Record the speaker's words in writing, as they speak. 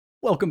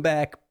Welcome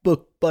back,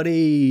 book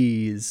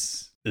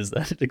buddies. Is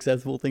that an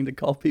acceptable thing to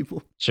call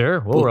people? Sure,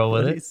 we'll roll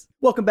with it.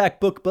 Welcome back,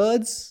 book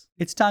buds.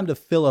 It's time to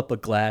fill up a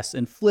glass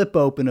and flip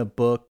open a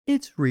book.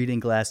 It's Reading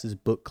Glasses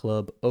Book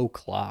Club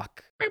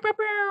O'Clock.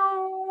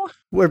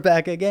 We're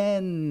back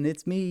again.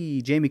 It's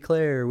me, Jamie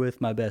Clare,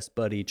 with my best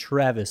buddy,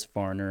 Travis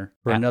Farner,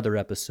 for another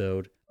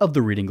episode of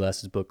the Reading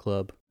Glasses Book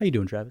Club. How you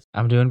doing, Travis?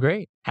 I'm doing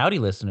great. Howdy,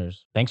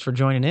 listeners. Thanks for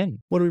joining in.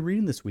 What are we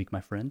reading this week, my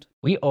friend?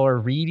 We are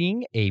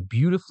reading A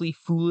Beautifully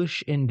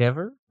Foolish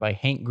Endeavor by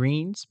Hank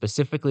Green.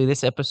 Specifically,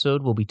 this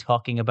episode will be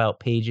talking about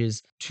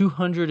pages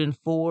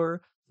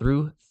 204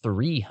 through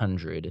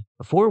 300.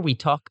 Before we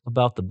talk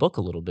about the book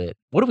a little bit,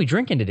 what are we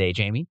drinking today,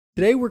 Jamie?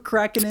 Today we're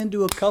cracking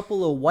into a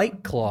couple of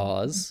White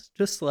Claws,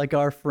 just like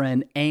our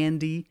friend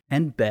Andy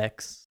and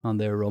Bex on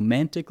their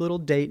romantic little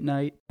date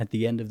night at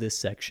the end of this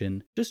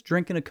section. Just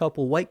drinking a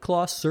couple White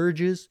Claw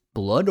Surges,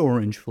 blood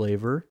orange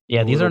flavor.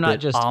 Yeah, these are not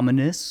just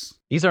ominous.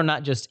 These are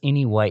not just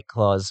any White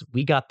Claws.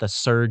 We got the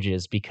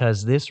surges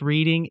because this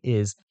reading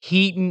is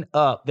heating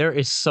up. There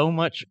is so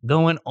much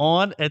going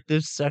on at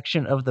this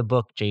section of the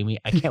book, Jamie.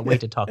 I can't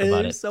wait to talk about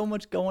it. There's so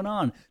much going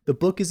on. The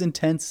book is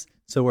intense,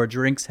 so our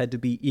drinks had to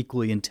be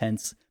equally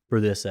intense for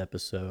this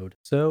episode.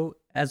 So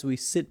as we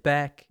sit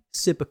back,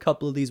 sip a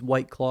couple of these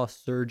White Claw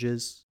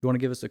Surges, you want to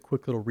give us a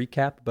quick little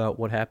recap about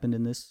what happened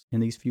in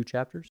these few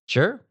chapters?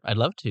 Sure, I'd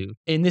love to.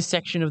 In this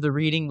section of the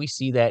reading, we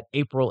see that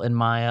April and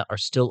Maya are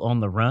still on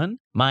the run.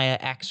 Maya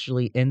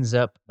actually ends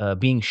up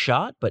being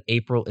shot, but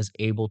April is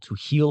able to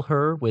heal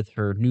her with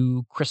her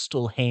new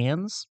crystal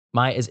hands.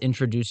 Maya is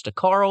introduced to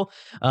Carl,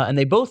 and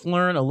they both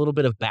learn a little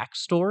bit of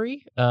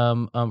backstory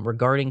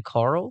regarding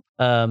Carl.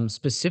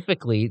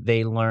 Specifically,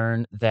 they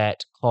learn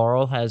that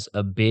Carl has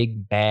a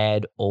big,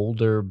 bad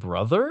older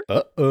brother.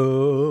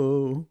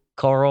 Uh-oh.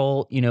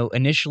 Carl,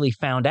 initially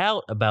found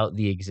out about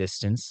the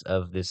existence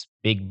of this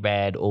big,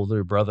 bad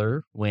older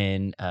brother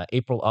when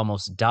April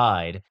almost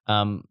died.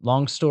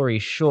 Long story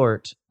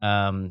short,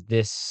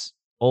 this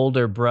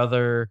older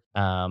brother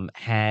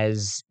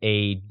has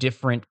a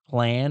different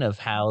plan of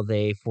how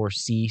they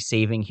foresee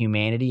saving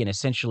humanity. And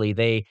essentially,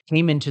 they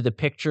came into the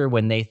picture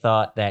when they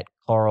thought that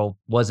Carl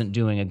wasn't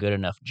doing a good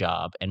enough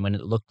job. And when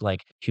it looked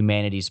like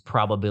humanity's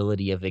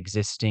probability of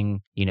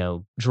existing,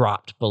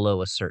 dropped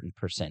below a certain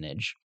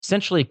percentage.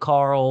 Essentially,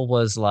 Carl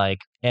was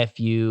like, F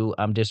you,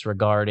 I'm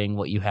disregarding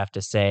what you have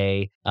to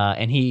say.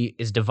 And he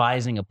is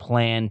devising a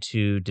plan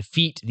to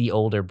defeat the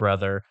older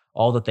brother.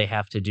 All that they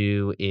have to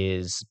do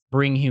is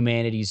bring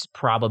humanity's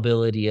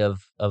probability of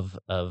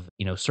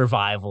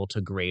survival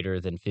to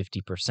greater than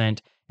 50%.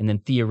 And then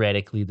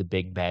theoretically, the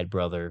big bad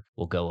brother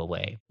will go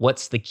away.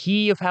 What's the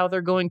key of how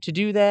they're going to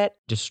do that?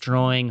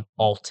 Destroying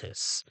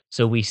Altus.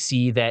 So we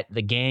see that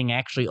the gang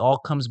actually all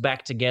comes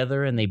back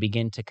together and they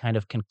begin to kind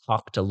of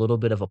concoct a little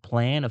bit of a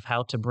plan of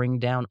how to bring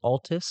down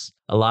Altus.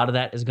 A lot of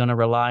that is going to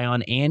rely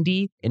on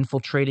Andy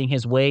infiltrating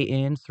his way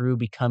in through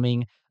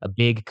becoming a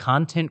big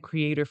content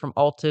creator from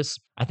Altus.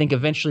 I think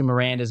eventually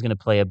Miranda is going to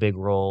play a big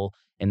role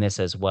in this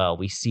as well.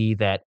 We see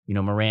that,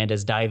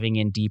 Miranda's diving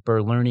in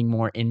deeper, learning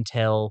more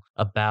intel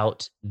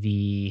about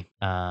the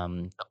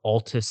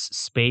Altus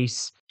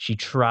space. She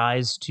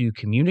tries to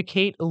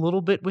communicate a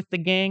little bit with the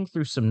gang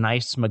through some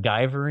nice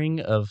MacGyvering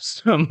of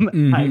some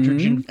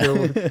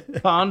hydrogen-filled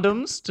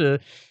condoms to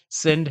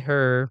send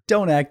her.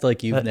 Don't act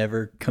like you've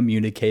never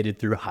communicated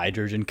through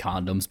hydrogen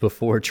condoms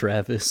before,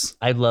 Travis.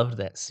 I loved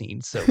that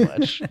scene so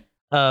much.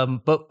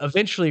 But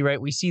eventually, right,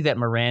 we see that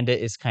Miranda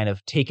is kind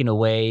of taken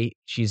away.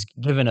 She's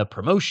given a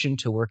promotion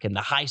to work in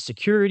the high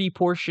security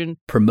portion.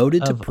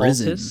 Promoted to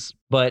prison. Altus,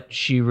 but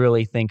she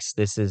really thinks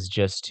this is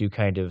just to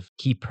kind of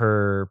keep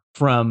her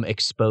from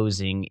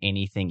exposing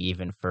anything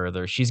even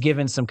further. She's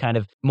given some kind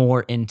of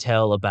more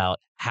intel about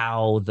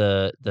how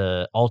the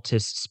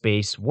Altus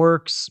space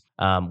works,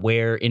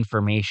 where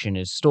information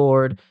is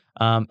stored.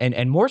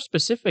 And more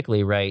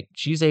specifically, right,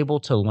 she's able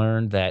to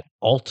learn that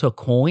Alta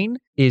Coin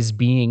is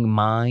being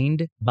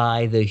mined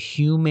by the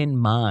human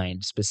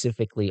mind.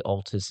 Specifically,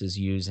 Altus is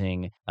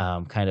using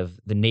kind of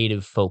the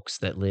native folks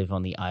that live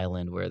on the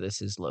island where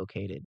this is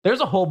located.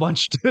 There's a whole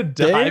bunch to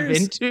dive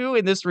into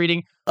in this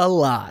reading. A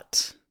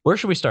lot. Where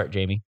should we start,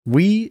 Jamie?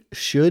 We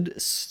should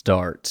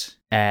start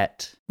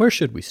at... Where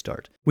should we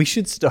start? We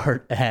should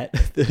start at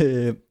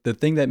the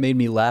thing that made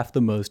me laugh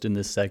the most in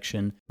this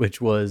section, which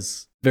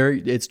was...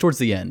 It's towards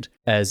the end,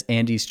 as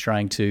Andy's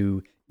trying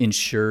to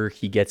ensure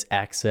he gets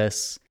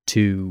access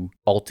to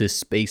Altus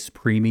Space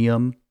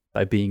Premium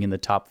by being in the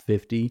top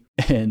 50.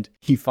 And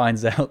he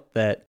finds out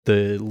that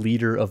the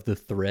leader of the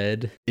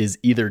thread is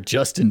either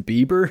Justin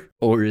Bieber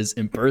or is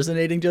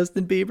impersonating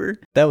Justin Bieber.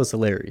 That was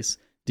hilarious.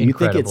 Do you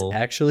think it's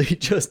actually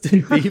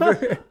Justin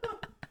Bieber?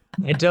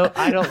 I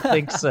don't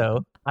think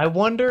so. I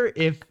wonder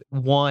if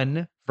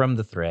one from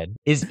the thread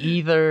is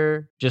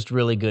either just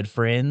really good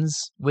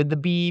friends with the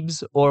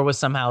Biebs or was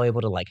somehow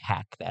able to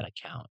hack that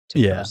account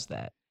to post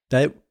that.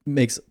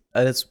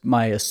 That's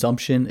my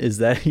assumption, is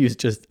that he was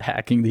just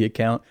hacking the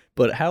account.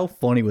 But how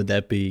funny would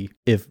that be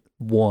if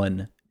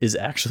one is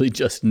actually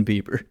Justin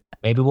Bieber.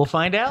 Maybe we'll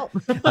find out.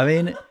 I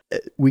mean,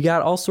 we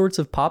got all sorts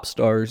of pop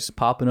stars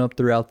popping up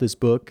throughout this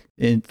book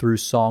and through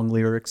song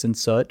lyrics and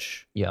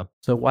such. Yeah.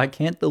 So why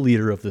can't the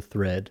leader of the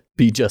thread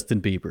be Justin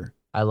Bieber?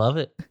 I love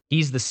it.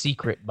 He's the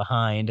secret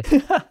behind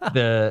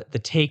the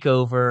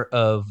takeover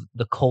of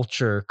the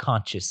culture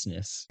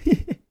consciousness.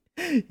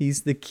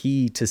 He's the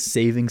key to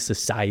saving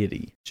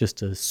society.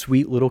 Just a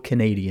sweet little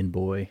Canadian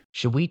boy.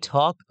 Should we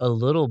talk a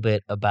little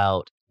bit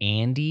about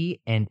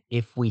Andy and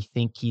if we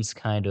think he's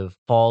kind of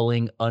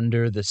falling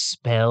under the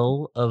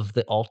spell of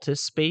the Altus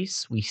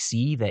space? We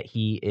see that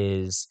he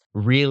is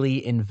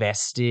really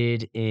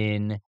invested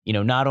in,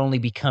 not only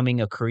becoming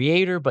a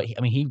creator, but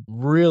he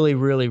really,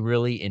 really,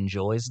 really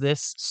enjoys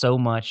this so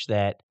much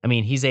that,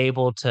 he's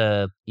able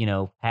to,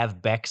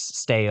 have Bex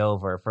stay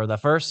over for the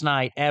first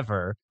night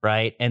ever,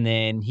 right? And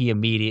then he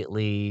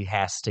immediately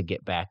has to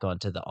get back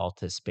onto the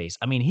Altus space.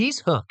 He's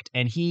hooked,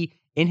 and he,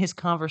 in his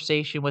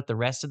conversation with the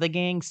rest of the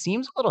gang,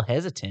 seems a little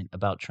hesitant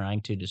about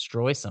trying to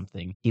destroy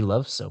something he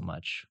loves so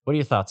much. What are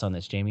your thoughts on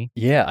this, Jamie?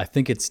 Yeah, I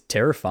think it's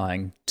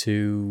terrifying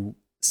to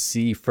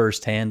see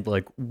firsthand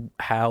like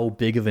how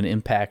big of an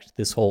impact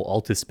this whole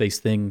Altus space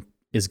thing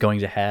is going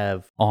to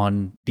have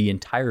on the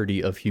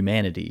entirety of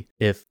humanity.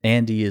 If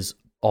Andy is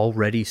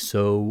already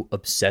so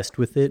obsessed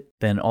with it,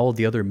 then all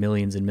the other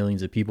millions and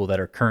millions of people that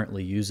are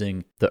currently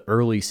using the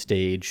early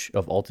stage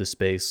of Altus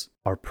space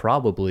are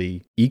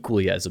probably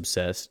equally as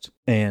obsessed.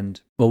 And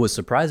what was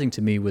surprising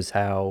to me was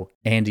how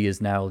Andy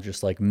is now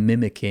just like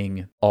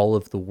mimicking all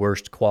of the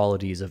worst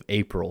qualities of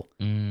April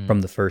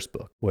from the first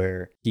book,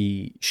 where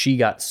she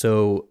got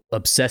so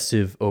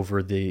obsessive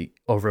over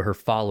her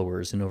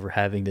followers and over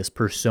having this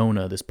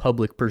persona, this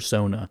public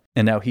persona,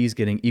 and now he's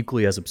getting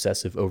equally as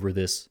obsessive over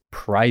this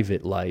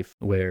private life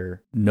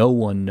where no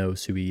one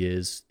knows who he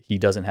is. He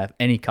doesn't have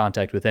any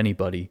contact with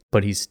anybody,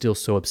 but he's still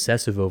so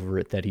obsessive over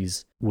it that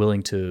he's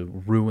willing to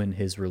ruin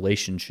his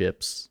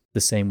relationships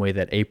the same way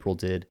that April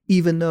did,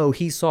 even though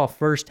he saw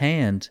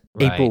firsthand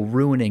April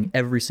ruining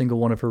every single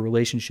one of her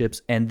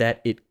relationships and that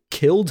it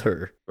killed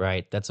her.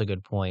 Right. That's a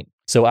good point.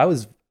 So I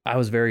was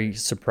very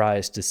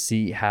surprised to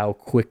see how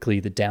quickly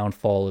the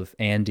downfall of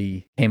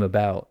Andy came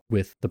about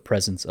with the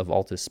presence of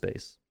Altus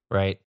space.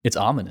 Right. It's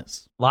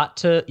ominous.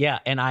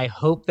 And I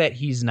hope that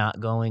he's not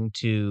going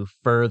to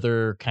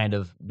further kind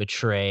of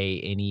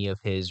betray any of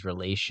his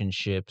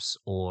relationships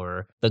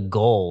or the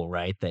goal,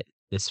 right, that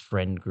this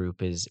friend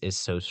group is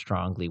so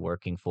strongly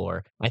working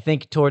for. I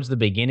think towards the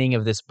beginning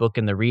of this book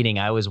and the reading,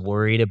 I was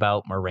worried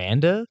about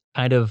Miranda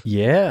kind of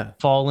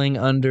falling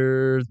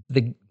under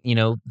the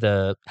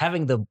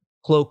having the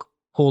cloak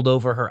pulled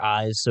over her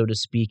eyes, so to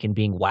speak, and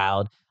being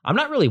wowed. I'm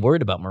not really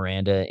worried about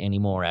Miranda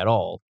anymore at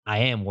all. I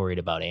am worried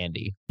about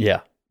Andy.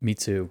 Yeah, me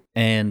too.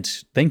 And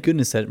thank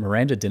goodness that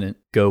Miranda didn't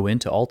go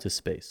into Altus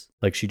space.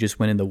 Like, she just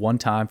went in the one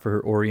time for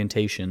her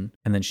orientation,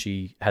 and then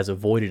she has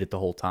avoided it the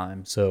whole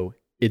time. So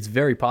it's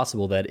very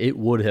possible that it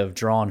would have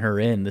drawn her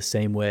in the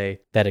same way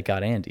that it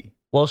got Andy.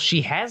 Well,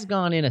 she has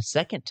gone in a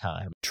second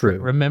time. True.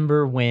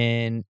 Remember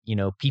when,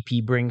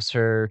 PP brings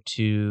her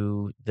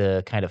to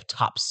the kind of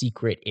top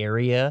secret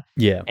area?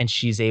 Yeah. And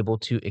she's able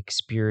to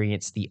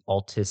experience the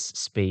Altus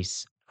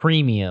space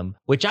premium,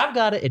 which I've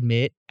got to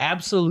admit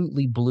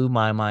absolutely blew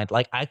my mind.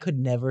 Like, I could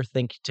never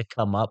think to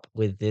come up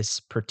with this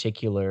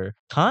particular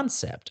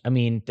concept.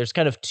 There's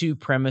kind of two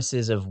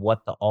premises of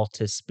what the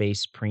Altus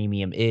space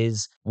premium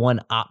is.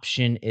 One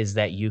option is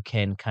that you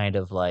can kind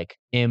of like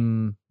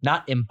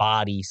not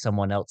embody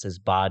someone else's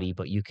body,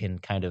 but you can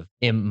kind of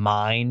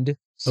mind,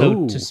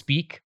 so to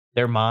speak,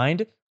 their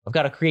mind. I've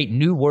got to create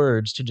new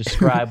words to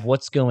describe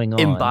what's going on.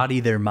 Embody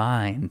their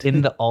mind.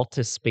 In the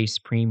Altus space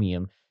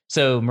premium.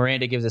 So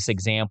Miranda gives this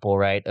example,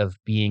 right, of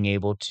being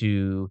able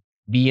to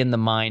be in the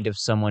mind of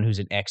someone who's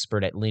an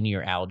expert at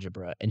linear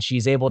algebra. And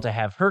she's able to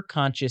have her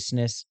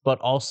consciousness,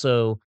 but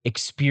also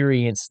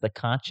experience the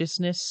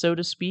consciousness, so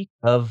to speak,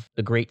 of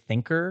the great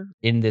thinker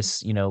in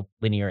this,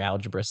 linear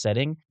algebra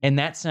setting. And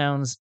that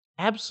sounds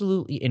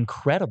absolutely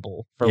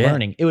incredible for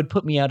learning. It would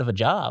put me out of a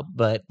job,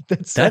 but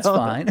that's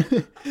fine.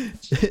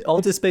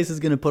 Altus space is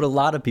going to put a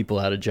lot of people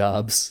out of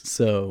jobs.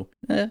 So,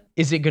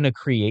 Is it going to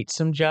create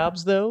some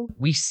jobs though?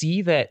 We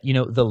see that,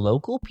 the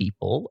local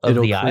people of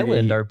the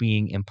island are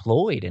being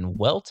employed and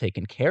well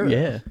taken care of.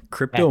 Yeah.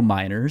 Crypto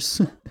miners.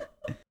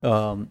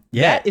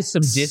 That is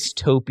some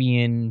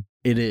dystopian.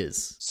 It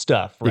is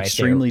stuff, right?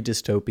 Extremely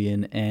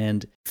dystopian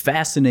and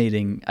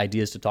fascinating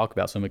ideas to talk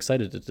about. So I'm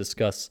excited to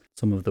discuss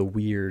some of the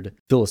weird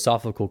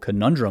philosophical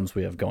conundrums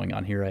we have going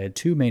on here. I had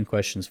two main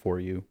questions for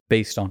you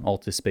based on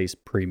Altus Space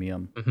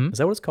Premium. Mm-hmm. Is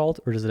that what it's called?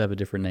 Or does it have a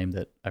different name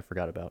that I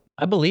forgot about?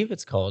 I believe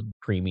it's called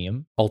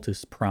Premium.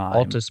 Altus Prime.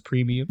 Altus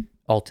Premium.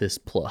 Altus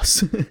Plus.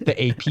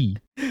 The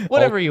AP.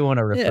 Whatever you want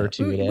to refer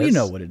to it as. We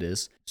know what it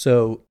is.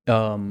 So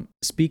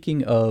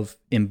speaking of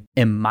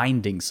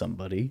minding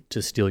somebody,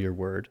 to steal your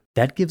word,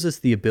 that gives us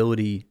the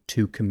ability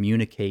to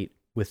communicate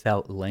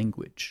without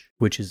language,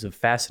 which is a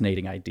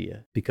fascinating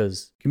idea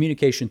because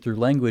communication through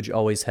language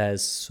always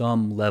has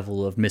some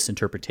level of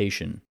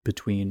misinterpretation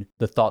between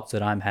the thoughts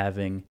that I'm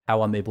having,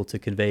 how I'm able to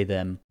convey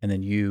them, and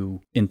then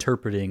you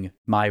interpreting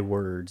my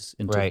words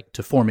into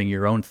to forming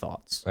your own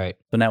thoughts. Right.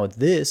 So now with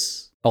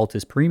this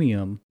Altus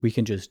Premium, we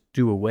can just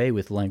do away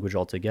with language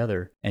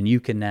altogether, and you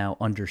can now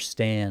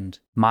understand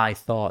my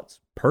thoughts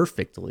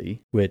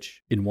perfectly,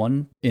 which in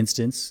one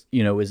instance,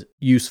 is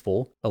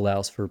useful,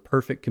 allows for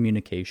perfect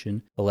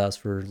communication, allows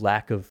for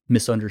lack of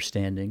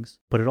misunderstandings,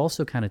 but it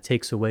also kind of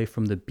takes away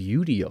from the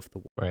beauty of the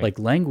world. Right. Like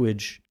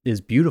language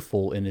is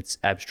beautiful in its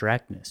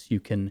abstractness. You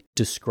can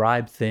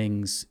describe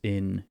things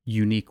in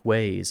unique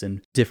ways,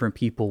 and different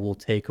people will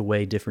take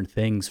away different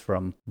things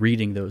from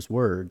reading those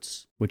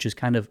words, which is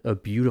kind of a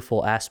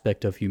beautiful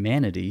aspect of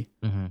humanity,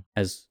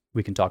 as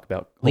we can talk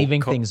about.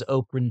 Leaving things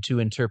open to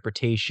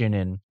interpretation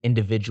and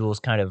individuals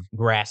kind of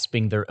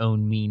grasping their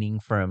own meaning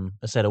from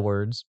a set of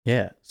words.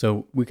 Yeah.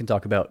 So we can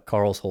talk about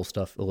Carl's whole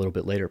stuff a little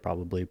bit later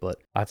probably,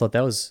 but I thought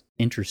that was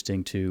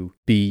interesting to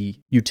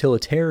be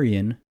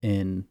utilitarian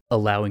in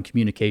allowing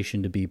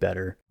communication to be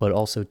better, but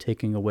also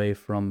taking away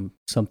from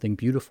something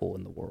beautiful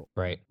in the world.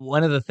 Right.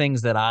 One of the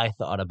things that I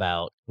thought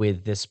about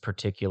with this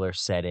particular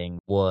setting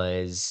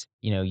was,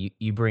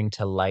 you bring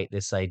to light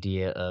this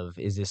idea of,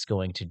 is this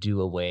going to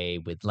do away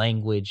with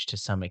language to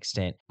some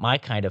extent? My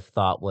kind of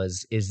thought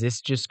was, is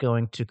this just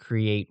going to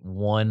create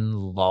one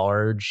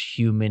large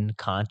human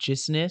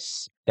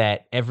consciousness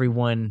that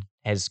everyone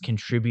has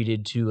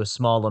contributed to a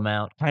small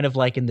amount, kind of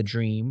like in The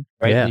Dream,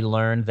 right? Yeah. We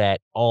learned that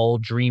all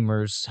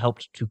dreamers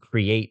helped to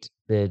create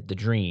the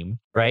dream,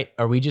 right?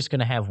 Are we just going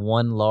to have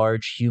one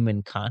large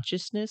human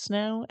consciousness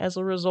now as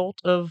a result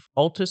of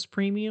Altus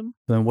Premium?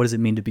 Then what does it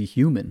mean to be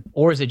human?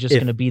 Or is it just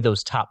going to be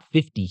those top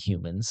 50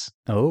 humans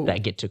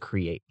that get to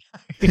create?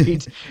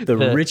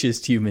 The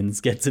richest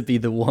humans get to be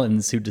the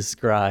ones who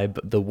describe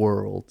the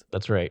world.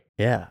 That's right.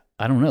 Yeah.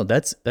 I don't know.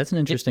 That's an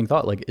interesting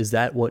thought. Like, is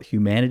that what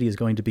humanity is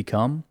going to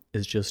become?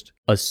 Is just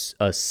a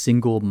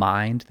single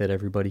mind that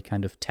everybody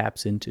kind of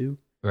taps into?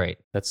 Right.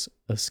 That's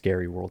a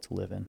scary world to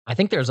live in. I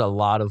think there's a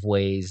lot of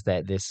ways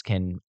that this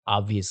can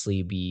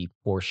obviously be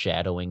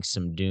foreshadowing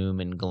some doom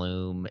and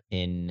gloom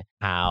in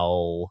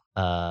how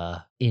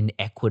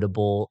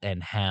inequitable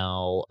and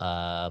how,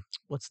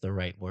 what's the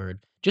right word?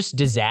 Just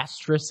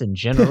disastrous in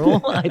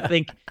general, I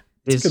think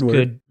this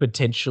could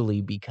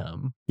potentially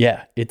become.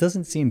 Yeah, it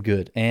doesn't seem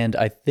good. And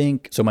I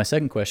think, so my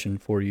second question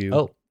for you.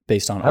 Oh.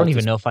 Based on I don't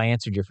even know if I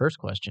answered your first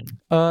question.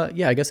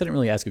 Yeah, I guess I didn't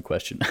really ask a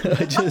question.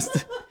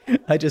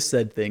 I just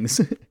said things.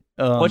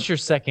 What's your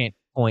second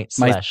point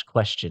 /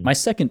 question? My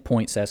second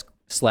point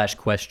 /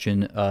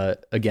 question,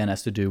 again,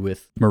 has to do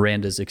with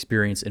Miranda's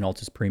experience in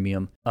Altus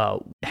Premium.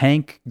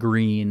 Hank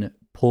Green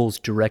pulls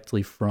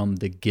directly from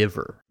The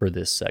Giver for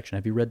this section.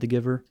 Have you read The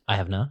Giver? I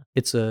have not.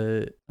 It's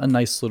a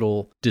nice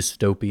little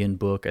dystopian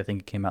book. I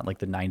think it came out in like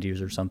the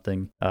 90s or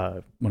something.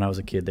 When I was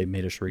a kid, they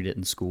made us read it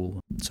in school.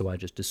 So I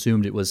just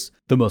assumed it was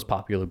the most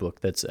popular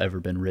book that's ever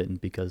been written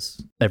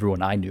because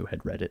everyone I knew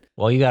had read it.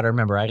 Well, you got to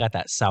remember, I got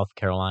that South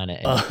Carolina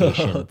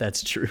education. Oh,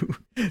 that's true.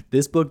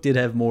 This book did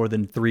have more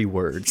than 3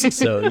 words,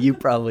 so you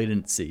probably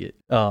didn't see it.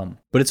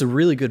 But it's a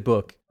really good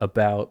book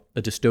about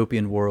a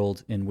dystopian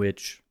world in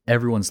which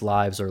everyone's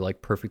lives are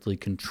like perfectly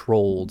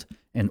controlled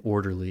and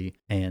orderly,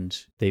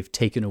 and they've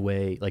taken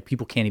away, like,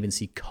 people can't even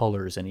see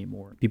colors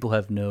anymore. People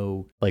have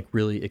no like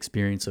really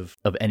experience of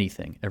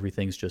anything.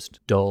 Everything's just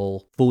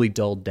dull, fully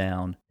dulled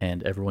down,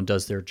 and everyone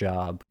does their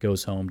job,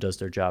 goes home, does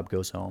their job,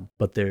 goes home.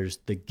 But there's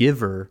the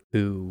Giver,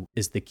 who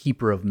is the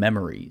keeper of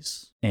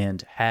memories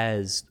and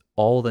has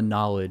all the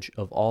knowledge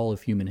of all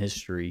of human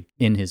history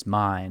in his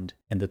mind.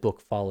 And the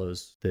book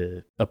follows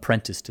the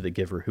apprentice to the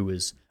Giver, who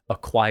is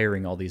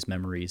acquiring all these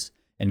memories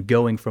and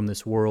going from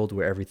this world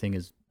where everything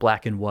is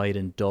black and white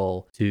and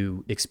dull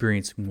to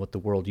experiencing what the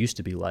world used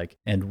to be like.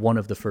 And one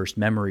of the first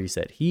memories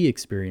that he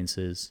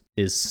experiences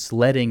is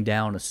sledding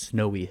down a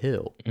snowy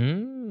hill,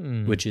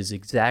 which is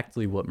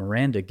exactly what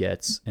Miranda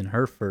gets in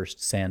her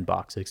first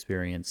sandbox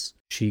experience.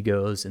 She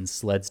goes and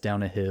sleds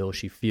down a hill.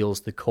 She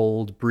feels the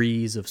cold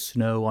breeze of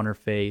snow on her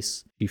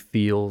face. She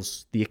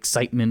feels the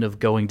excitement of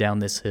going down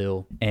this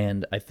hill.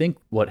 And I think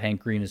what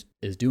Hank Green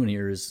is doing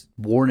here is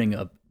warning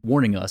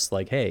us,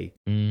 like, hey,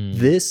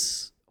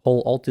 this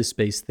whole Altus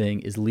space thing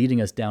is leading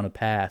us down a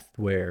path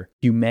where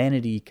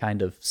humanity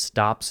kind of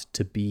stops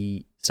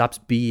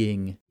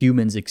being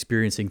humans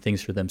experiencing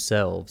things for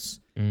themselves.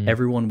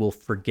 Everyone will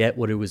forget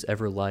what it was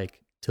ever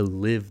like to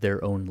live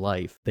their own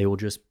life. They will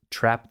just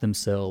trap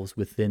themselves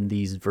within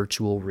these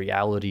virtual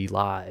reality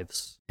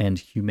lives, and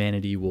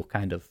humanity will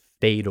kind of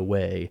fade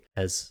away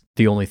as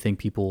the only thing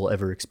people will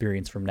ever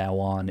experience from now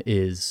on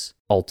is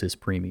Altus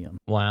Premium.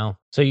 Wow.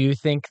 So you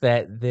think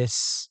that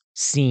this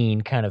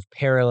scene, kind of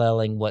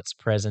paralleling what's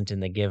present in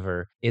The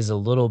Giver, is a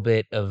little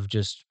bit of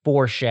just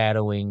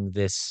foreshadowing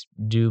this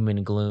doom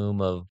and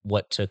gloom of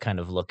what to kind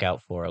of look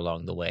out for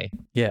along the way.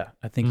 Yeah,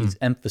 I think he's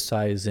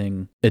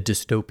emphasizing a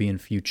dystopian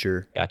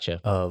future. Gotcha.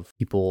 Of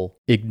people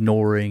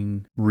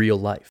ignoring real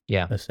life.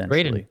 Yeah,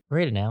 essentially.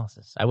 Great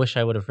analysis. I wish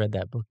I would have read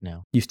that book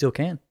now. You still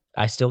can.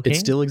 I still It can.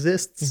 still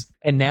exists.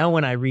 And now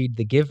when I read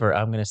The Giver,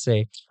 I'm going to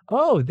say,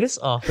 oh, this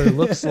author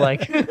looks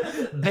like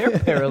they're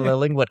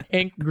paralleling what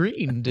Hank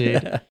Green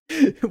did.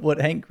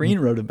 What Hank Green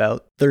wrote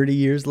about 30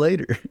 years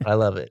later. I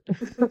love it.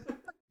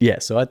 Yeah,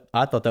 so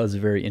I thought that was a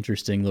very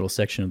interesting little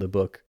section of the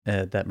book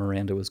that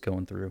Miranda was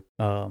going through.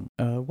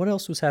 What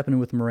else was happening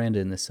with Miranda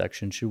in this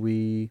section? Should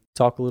we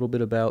talk a little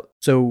bit about...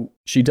 So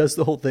she does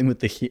the whole thing with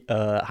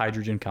the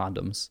hydrogen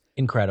condoms.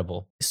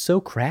 Incredible. So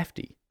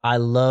crafty. I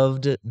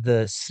loved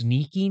the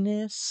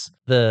sneakiness,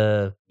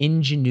 the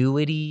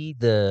ingenuity,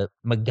 the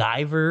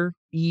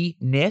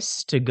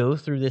MacGyver-ness to go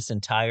through this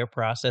entire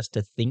process,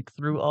 to think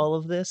through all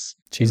of this.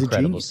 She's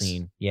Incredible a genius.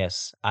 scene.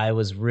 Yes, I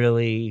was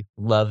really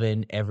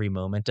loving every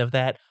moment of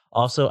that.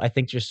 Also, I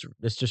think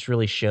this just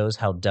really shows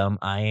how dumb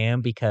I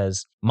am,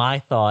 because my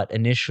thought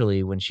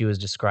initially when she was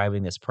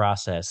describing this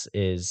process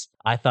is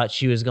I thought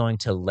she was going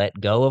to let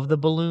go of the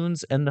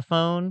balloons and the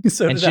phone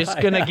So and did just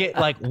I. going to get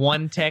like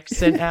one text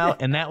sent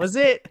out and that was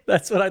it.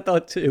 That's what I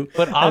thought too.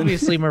 But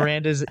obviously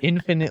Miranda's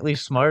infinitely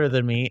smarter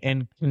than me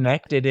and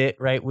connected it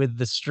right with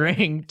the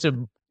string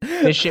to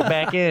fish it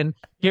back in.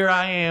 Here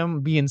I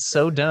am being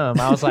so dumb.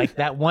 I was like,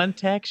 that one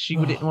text, she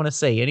didn't want to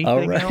say anything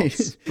All right.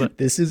 else. But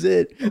This is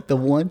it. The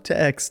one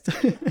text.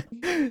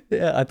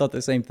 Yeah, I thought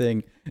the same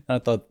thing. I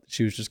thought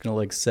she was just going to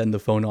like send the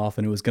phone off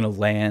and it was going to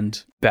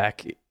land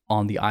back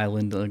on the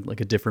island,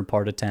 like a different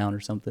part of town or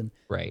something.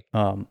 right.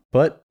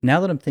 But now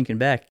that I'm thinking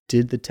back,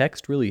 did the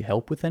text really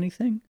help with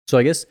anything? So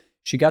I guess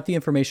she got the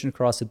information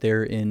across that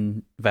they're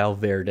in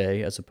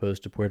Valverde as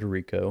opposed to Puerto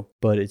Rico,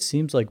 but it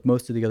seems like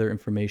most of the other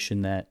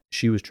information that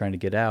she was trying to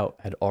get out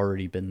had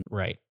already been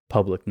Right.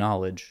 public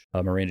knowledge.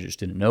 Miranda just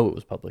didn't know it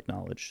was public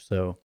knowledge.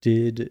 So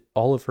did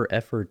all of her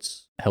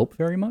efforts help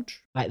very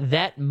much? At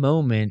that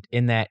moment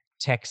in that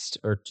text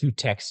or two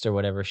texts or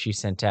whatever she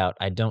sent out,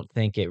 I don't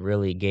think it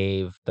really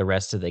gave the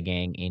rest of the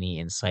gang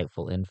any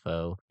insightful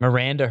info.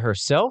 Miranda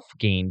herself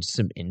gained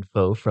some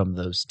info from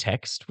those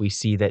texts. We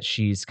see that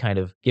she's kind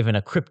of given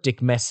a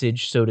cryptic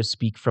message, so to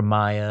speak, from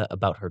Maya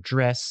about her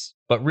dress.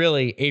 But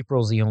really,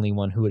 April's the only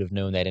one who would have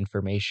known that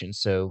information.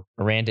 So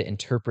Miranda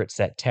interprets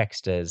that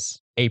text as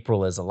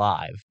April is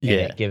alive. And Yeah.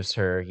 it gives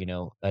her,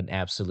 an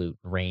absolute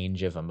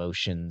range of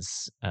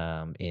emotions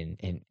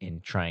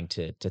in trying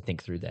to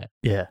think through that.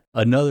 Yeah.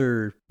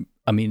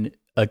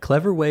 A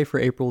clever way for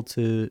April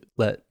to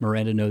let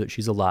Miranda know that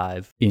she's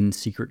alive in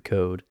secret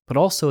code, but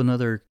also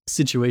another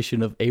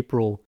situation of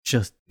April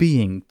just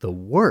being the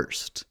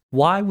worst.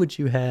 Why would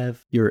you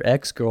have your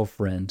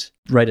ex-girlfriend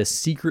write a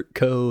secret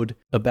code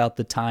about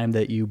the time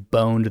that you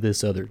boned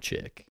this other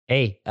chick?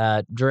 Hey,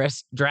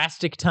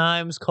 drastic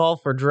times call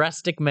for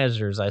drastic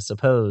measures, I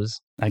suppose.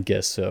 I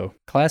guess so.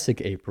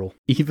 Classic April.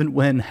 Even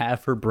when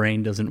half her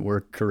brain doesn't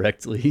work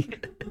correctly,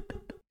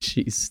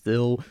 she's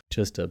still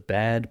just a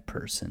bad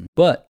person.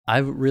 But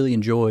I've really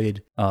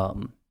enjoyed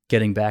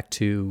getting back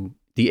to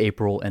the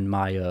April and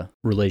Maya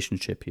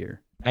relationship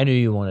here. I knew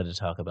you wanted to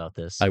talk about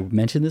this. I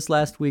mentioned this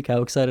last week,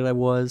 how excited I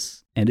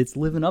was, and it's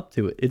living up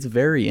to it. It's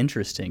very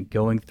interesting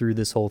going through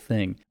this whole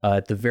thing.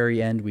 At the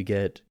very end, we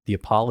get the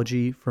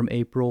apology from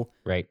April.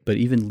 Right. But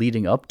even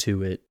leading up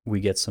to it, we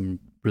get some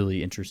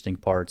really interesting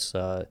parts,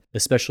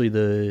 especially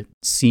the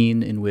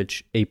scene in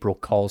which April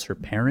calls her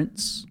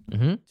parents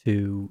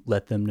to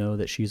let them know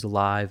that she's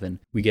alive. And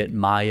we get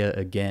Maya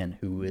again,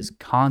 who is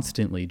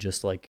constantly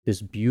just like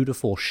this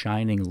beautiful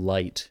shining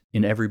light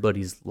in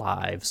everybody's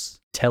lives,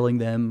 telling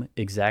them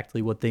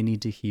exactly what they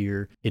need to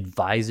hear,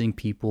 advising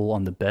people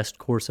on the best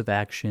course of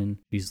action.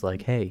 She's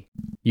like, hey,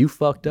 you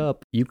fucked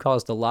up. You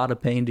caused a lot of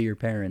pain to your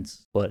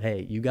parents, but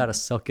hey, you got to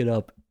suck it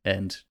up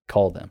and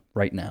call them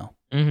right now.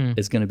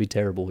 It's going to be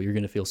terrible. You're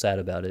going to feel sad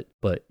about it,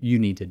 but you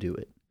need to do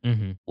it.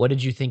 What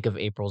did you think of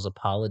April's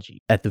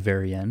apology? At the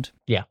very end?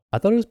 Yeah. I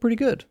thought it was pretty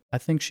good. I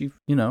think she,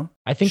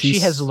 I think she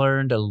has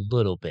learned a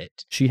little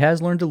bit. She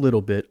has learned a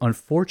little bit.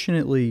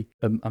 Unfortunately,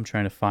 I'm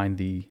trying to find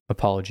the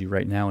apology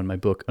right now in my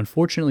book.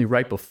 Unfortunately,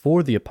 right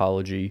before the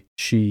apology,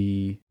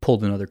 she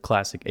pulled another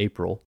classic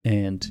April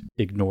and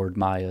ignored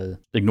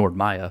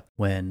Maya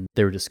when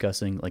they were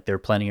discussing, like they were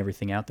planning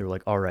everything out. They were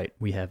like, all right,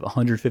 we have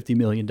 $150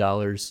 million.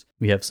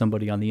 We have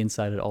somebody on the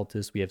inside at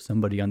Altus. We have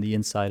somebody on the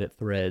inside at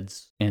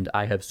Threads. And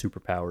I have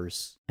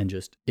superpowers, and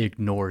just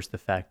ignores the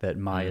fact that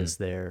Maya's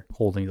there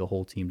holding the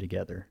whole team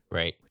together.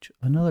 Right. Which,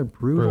 another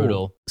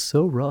brutal.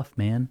 So rough,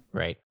 man.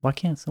 Right. Why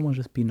can't someone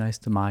just be nice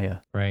to Maya?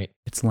 Right.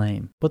 It's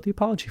lame. But the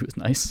apology was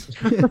nice.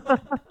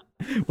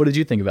 What did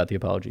you think about the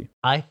apology?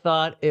 I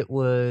thought it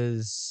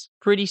was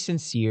pretty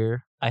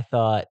sincere. I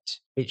thought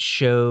it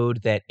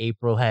showed that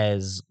April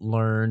has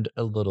learned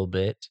a little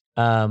bit.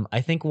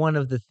 I think one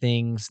of the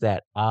things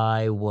that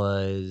I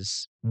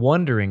was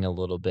wondering a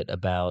little bit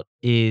about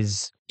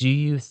is, do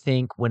you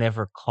think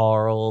whenever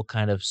Carl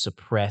kind of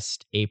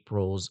suppressed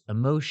April's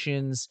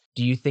emotions,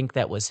 do you think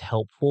that was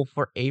helpful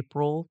for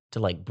April to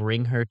like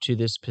bring her to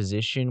this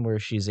position where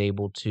she's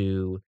able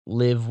to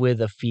live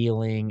with a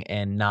feeling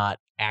and not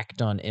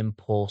act on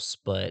impulse,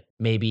 but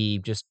maybe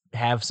just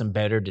have some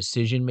better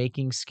decision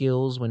making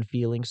skills when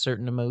feeling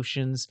certain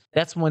emotions?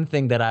 That's one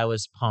thing that I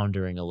was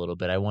pondering a little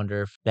bit. I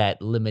wonder if that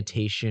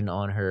limitation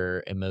on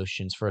her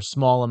emotions for a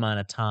small amount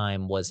of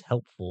time was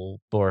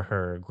helpful for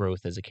her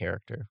growth as a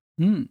character.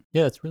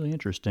 Yeah, it's really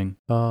interesting.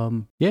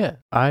 Yeah,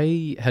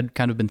 I had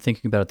kind of been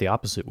thinking about it the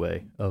opposite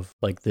way of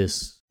like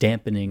this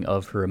dampening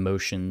of her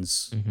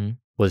emotions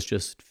was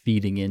just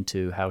feeding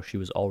into how she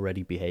was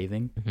already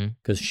behaving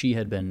because she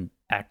had been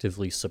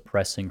actively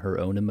suppressing her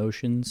own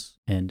emotions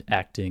and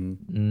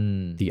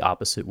acting the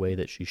opposite way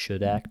that she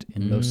should act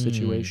in most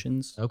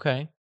situations.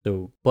 Okay.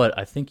 So, but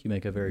I think you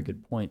make a very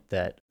good point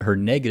that her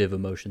negative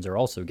emotions are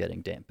also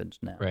getting dampened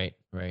now. Right.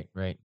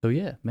 So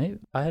yeah, maybe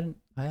I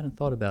hadn't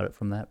thought about it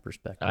from that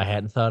perspective. I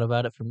hadn't thought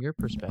about it from your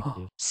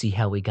perspective. See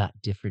how we got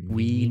different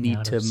We meaning need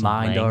out to of some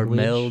mind our language?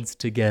 melds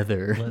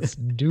together. Let's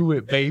do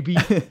it, baby.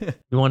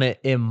 You want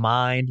to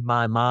mind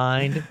my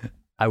mind?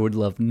 I would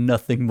love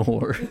nothing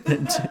more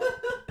than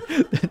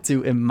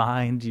to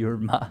mind your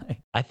mind.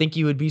 I think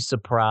you would be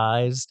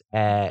surprised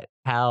at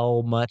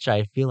how much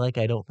I feel like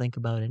I don't think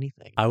about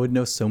anything. I would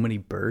know so many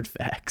bird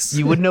facts.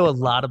 You would know a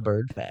lot of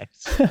bird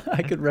facts.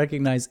 I could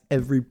recognize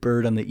every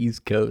bird on the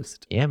East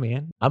Coast. Yeah,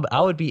 man.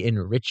 I would be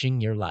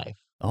enriching your life.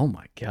 Oh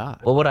my God.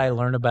 What would I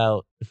learn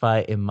about if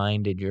I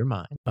minded your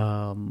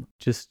mind?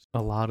 Just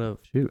a lot of,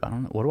 I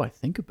don't know. What do I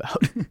think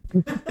about?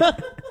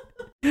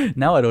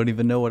 Now I don't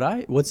even know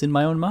what's in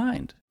my own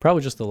mind.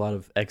 Probably just a lot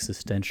of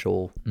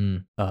existential,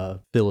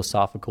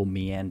 philosophical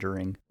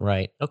meandering.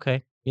 Right.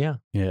 Okay. Yeah.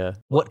 Yeah.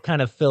 What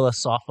kind of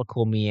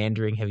philosophical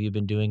meandering have you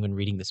been doing when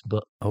reading this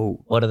book? Oh.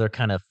 What other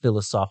kind of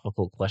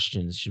philosophical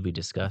questions should we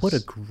discuss? What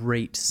a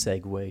great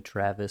segue,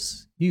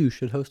 Travis. You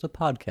should host a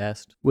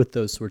podcast with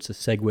those sorts of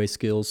segue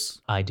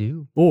skills. I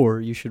do.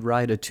 Or you should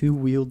ride a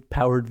two-wheeled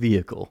powered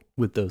vehicle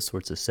with those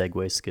sorts of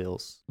segue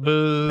skills.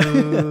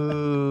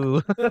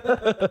 Boo!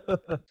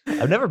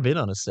 I've never been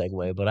on a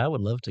Segway, but I would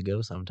love to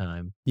go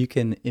sometime. You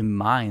can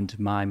mind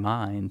my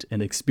mind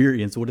and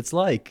experience what it's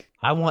like.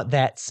 I want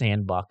that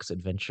sandbox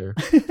adventure.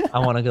 I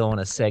want to go on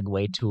a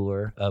Segway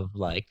tour of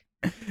like,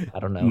 I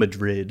don't know,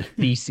 Madrid.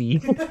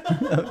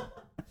 BC.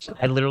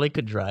 I literally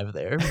could drive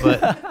there,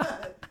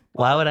 but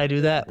why would I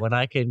do that when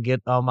I can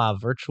get on my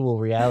virtual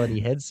reality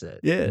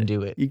headset and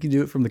do it? You can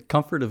do it from the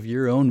comfort of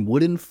your own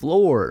wooden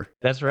floor.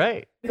 That's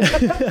right.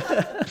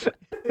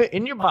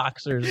 In your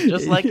boxers,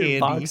 just like Andy.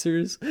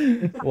 Boxers,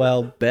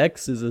 while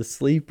Bex is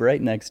asleep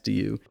right next to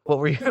you. What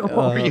were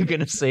you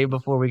going to say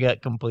before we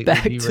got completely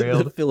back derailed?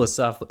 To the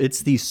philosophical.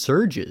 It's these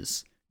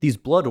surges. These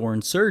blood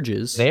orange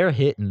surges. They're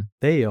hitting.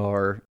 They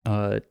are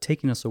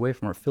taking us away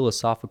from our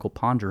philosophical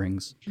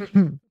ponderings,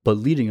 but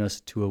leading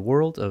us to a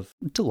world of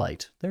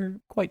delight. They're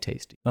quite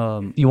tasty.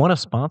 If you want to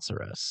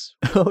sponsor us,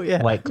 oh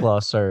yeah, White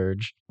Claw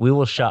Surge, we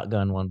will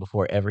shotgun one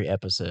before every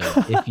episode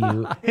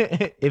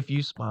if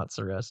you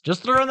sponsor us.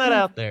 Just throwing that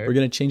out there. We're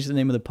gonna change the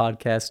name of the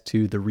podcast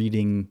to the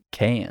Reading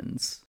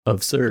Cans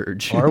of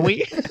Surge. Are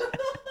we?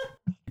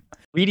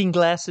 Reading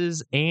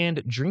Glasses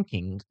and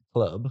Drinking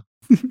Club.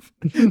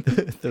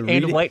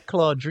 And White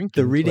Claw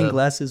Drinking The Reading Club.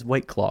 Glasses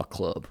White Claw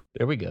Club.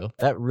 There we go.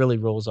 That really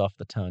rolls off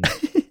the tongue.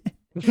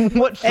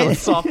 What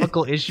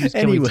philosophical issues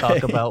can we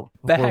talk about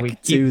before we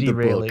keep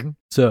derailing?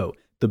 So,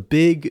 the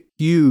big,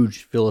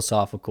 huge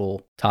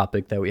philosophical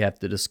topic that we have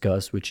to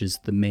discuss, which is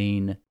the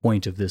main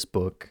point of this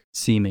book,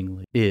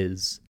 seemingly,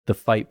 is the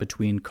fight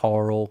between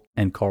Carl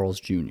and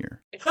Carl's Jr.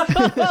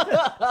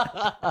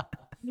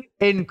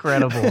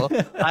 Incredible.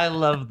 I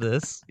love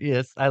this.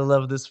 Yes, I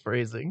love this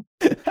phrasing.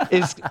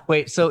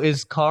 So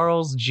is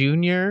Carl's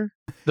Jr.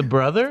 the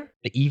brother?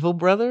 The evil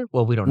brother?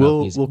 Well, we don't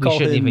know. We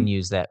shouldn't even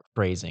use that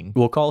phrasing.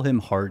 We'll call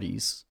him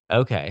Hardee's.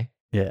 Okay.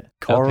 Yeah.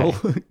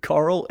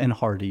 Carl and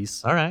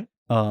Hardee's. All right.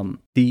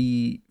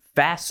 The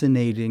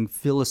fascinating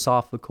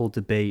philosophical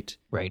debate,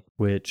 right,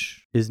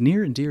 which is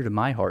near and dear to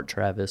my heart,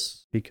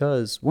 Travis,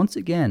 because once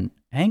again,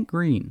 Hank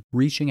Green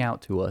reaching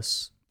out to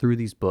us through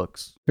these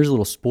books. Here's a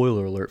little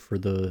spoiler alert for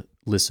the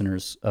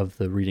listeners of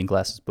the Reading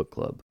Glasses Book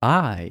Club.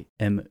 I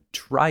am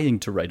trying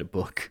to write a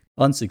book,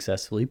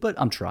 unsuccessfully, but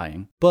I'm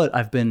trying. But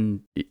I've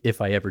been,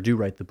 if I ever do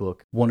write the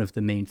book, one of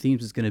the main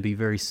themes is going to be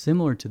very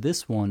similar to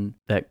this one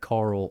that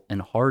Carl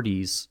and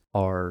Hardee's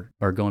are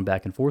going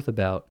back and forth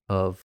about,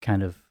 of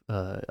kind of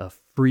a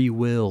free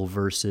will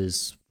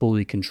versus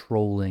fully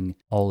controlling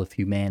all of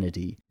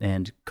humanity.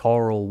 And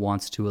Carl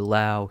wants to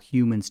allow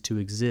humans to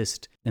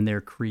exist in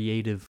their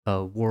creative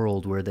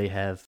world where they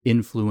have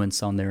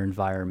influence on their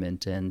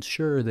environment. And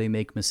sure, they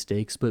make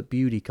mistakes, but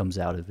beauty comes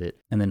out of it.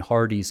 And then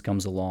Hardee's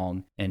comes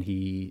along and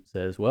he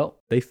says,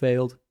 well, they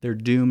failed. They're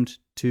doomed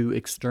to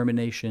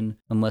extermination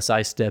unless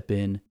I step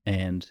in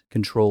and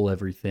control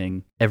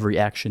everything. Every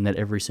action that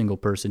every single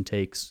person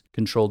takes,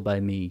 controlled by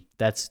me.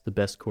 That's the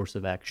best course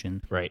of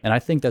action. Right. And I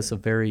think that's a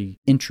very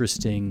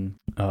interesting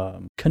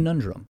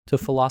conundrum to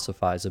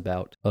philosophize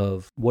about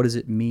of what does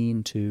it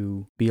mean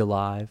to be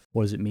alive?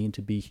 What does it mean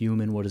to be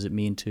human? What does it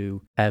mean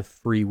to have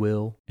free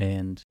will?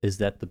 And is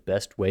that the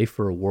best way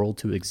for a world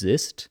to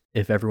exist?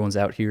 If everyone's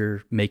out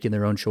here making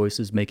their own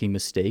choices, making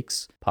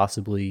mistakes,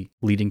 possibly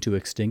leading to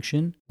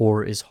extinction?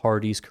 Or is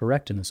Hardy's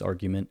correct in this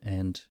argument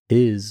and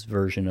his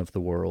version of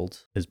the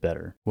world is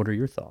better? What are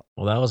your thoughts?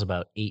 Well, that was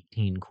about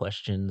 18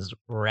 questions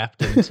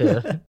wrapped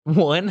into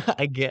one,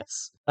 I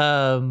guess.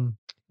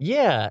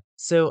 Yeah.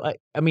 So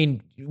I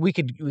mean, we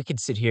could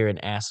sit here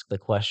and ask the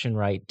question,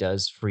 right?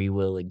 Does free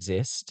will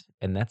exist?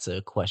 And that's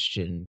a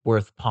question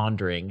worth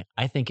pondering.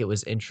 I think it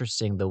was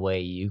interesting the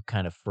way you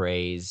kind of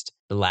phrased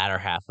the latter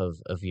half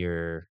of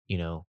your,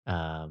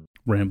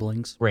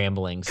 Ramblings.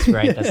 ramblings,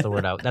 right? That's the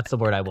word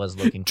I was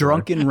looking for.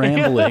 Drunken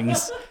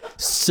ramblings.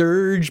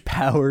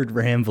 Surge-powered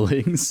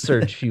ramblings.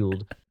 Surge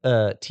fueled.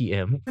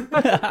 TM.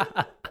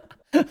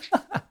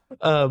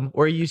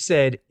 Where you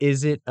said,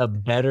 is it a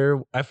better,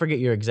 I forget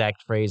your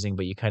exact phrasing,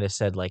 but you kind of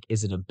said like,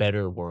 is it a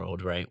better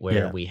world, right?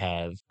 Where Yeah. we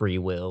have free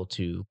will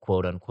to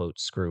quote unquote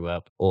screw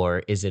up, or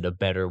is it a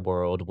better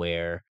world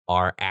where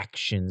our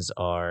actions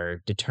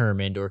are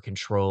determined or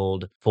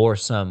controlled for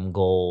some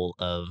goal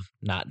of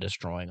not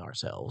destroying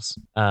ourselves?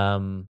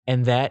 And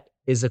that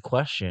is a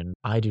question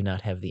I do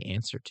not have the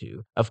answer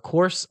to. Of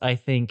course, I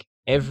think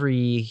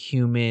every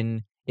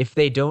human, if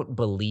they don't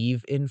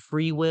believe in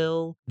free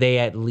will, they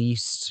at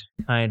least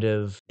kind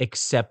of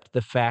accept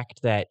the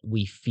fact that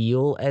we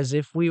feel as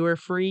if we were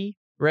free,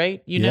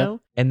 right? You Yeah. know?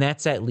 And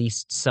that's at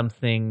least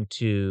something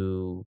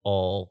to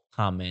all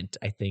comment,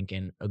 I think,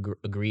 and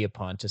agree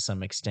upon to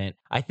some extent.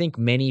 I think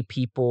many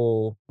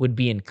people would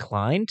be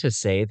inclined to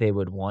say they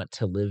would want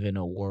to live in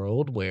a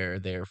world where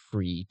they're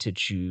free to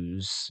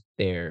choose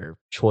their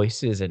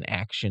choices and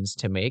actions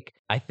to make.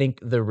 I think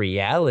the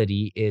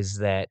reality is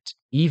that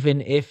even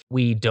if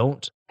we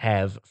don't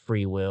have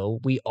free will,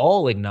 we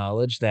all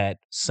acknowledge that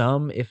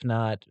some, if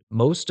not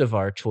most of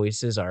our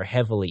choices are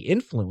heavily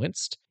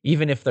influenced.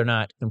 Even if they're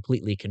not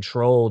completely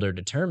controlled or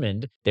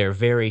determined, they're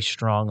very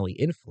strongly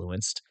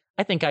influenced.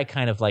 I think I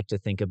kind of like to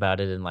think about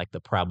it in like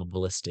the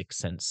probabilistic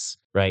sense,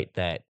 right?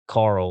 That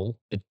Carl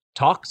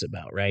talks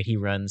about, right? He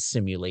runs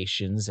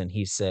simulations and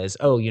he says,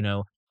 oh,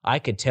 I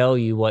could tell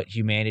you what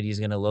humanity is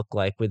going to look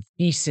like with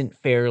decent,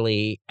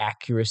 fairly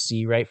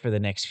accuracy, right, for the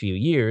next few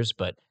years,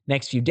 but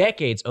next few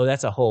decades, oh,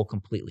 that's a whole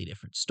completely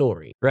different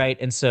story, right?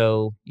 And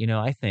so,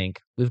 I think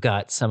we've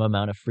got some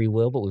amount of free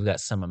will, but we've got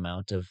some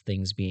amount of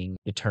things being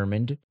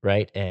determined,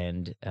 right,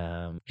 and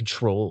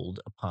controlled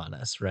upon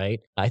us,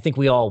 right? I think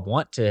we all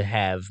want to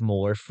have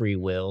more free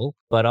will,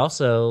 but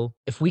also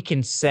if we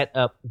can set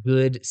up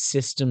good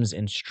systems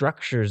and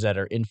structures that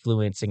are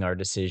influencing our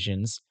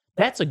decisions,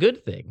 that's a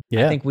good thing.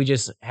 Yeah. I think we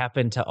just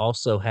happen to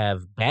also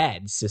have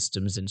bad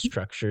systems and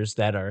structures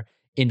that are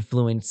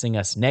influencing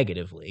us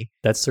negatively.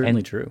 That's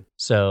certainly true.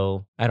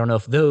 So I don't know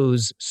if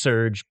those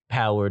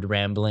surge-powered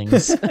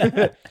ramblings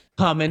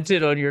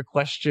commented on your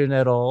question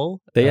at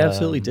all. They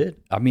absolutely did.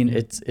 I mean,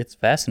 it's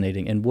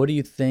fascinating. And what do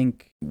you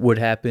think would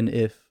happen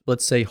if,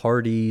 let's say,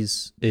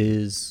 Hardy's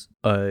is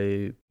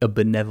a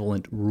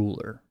benevolent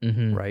ruler,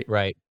 right?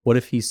 Right. What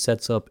if he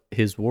sets up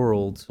his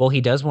world? Well,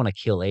 he does want to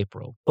kill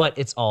April, but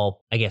it's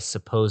all, I guess,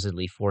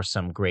 supposedly for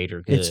some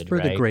greater good. It's for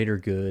the greater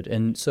good.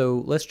 And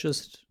so let's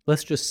just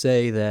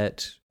say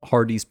that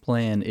Hardy's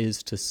plan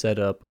is to set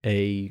up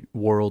a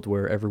world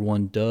where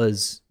everyone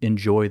does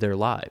enjoy their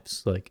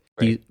lives. Like,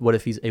 Right. what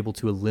if he's able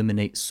to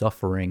eliminate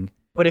suffering?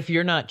 But if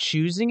you're not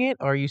choosing it,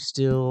 are you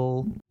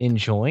still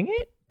enjoying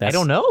it? I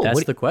don't know.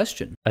 That's the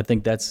question. I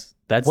think that's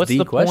What's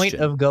the question. point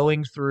of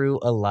going through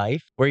a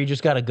life where you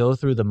just got to go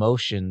through the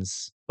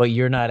motions, but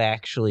you're not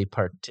actually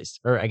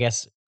or I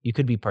guess you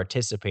could be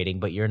participating,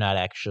 but you're not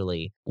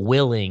actually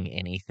willing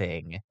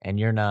anything and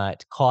you're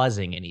not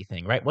causing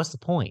anything, right? What's the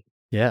point?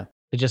 Yeah.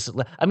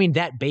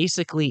 That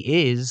basically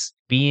is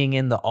being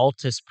in the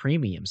Altus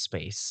premium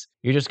space.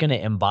 You're just going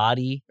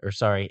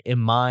to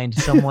mind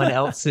someone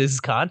else's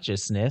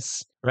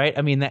consciousness, right?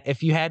 I mean, that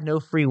if you had no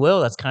free will,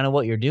 that's kind of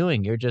what you're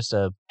doing. You're just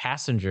a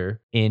passenger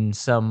in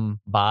some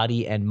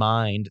body and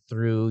mind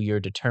through your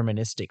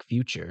deterministic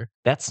future.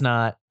 That's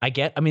not, I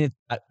guess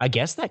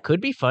that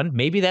could be fun.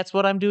 Maybe that's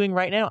what I'm doing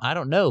right now. I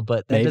don't know,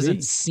 but that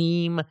doesn't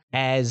seem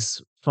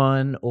as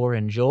fun or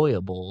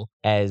enjoyable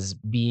as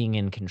being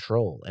in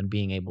control and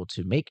being able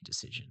to make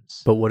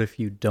decisions. But what if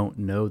you don't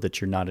know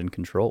that you're not in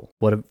control?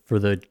 What if, for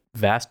the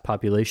vast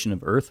population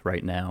of Earth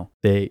right now,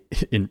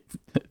 in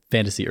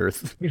fantasy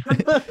Earth,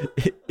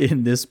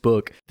 in this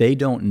book, they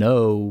don't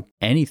know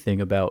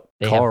anything about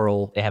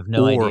Carl. They have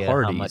no idea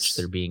Hardy's. how much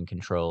they're being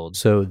controlled.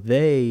 So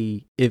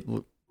if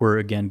we're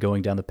again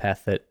going down the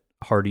path that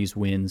Hardy's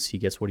wins, he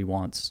gets what he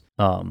wants.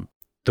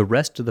 The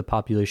rest of the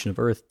population of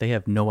Earth, they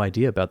have no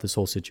idea about this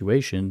whole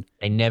situation.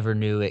 They never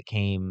knew it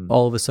came.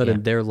 All of a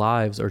sudden, their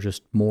lives are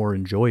just more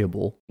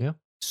enjoyable. Yeah.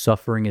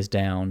 suffering is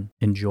down,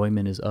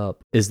 enjoyment is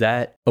up. Is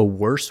that a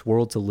worse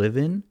world to live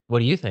in? What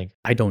do you think?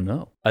 I don't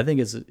know. I think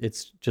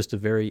it's just a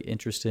very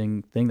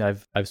interesting thing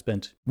that I've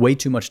spent way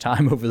too much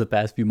time over the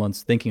past few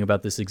months thinking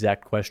about this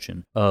exact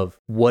question of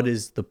what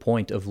is the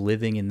point of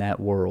living in that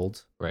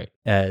world? Right.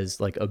 As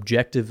like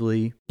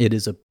objectively, it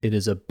is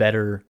a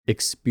better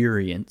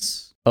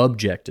experience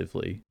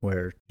objectively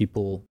where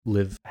people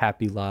live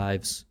happy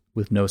lives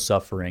with no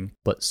suffering,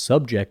 but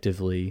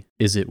subjectively,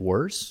 is it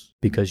worse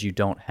because you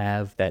don't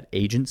have that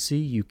agency?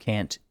 You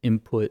can't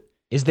input.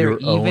 Is there your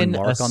own even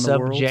mark a on the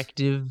world?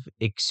 subjective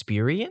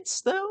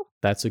experience, though?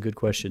 That's a good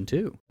question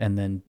too. And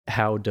then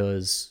how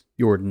does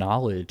your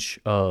knowledge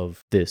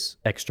of this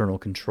external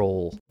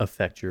control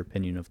affect your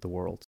opinion of the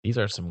world? These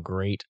are some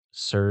great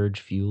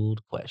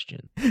surge-fueled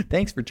questions.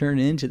 Thanks for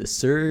turning into the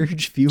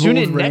surge-fueled Tune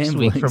in ramblings.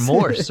 next week for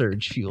more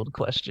surge-fueled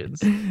questions.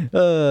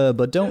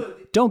 But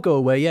don't go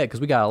away yet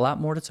because we got a lot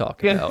more to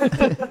talk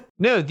about.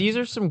 No, these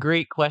are some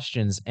great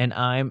questions, and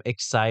I'm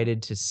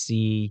excited to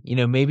see,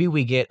 maybe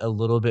we get a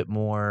little bit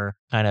more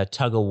kind of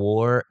tug of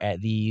war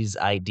at these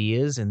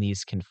ideas and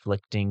these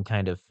conflicting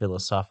kind of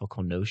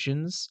philosophical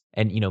notions.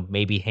 And,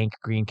 maybe Hank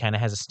Green kind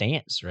of has a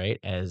stance, right,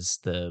 as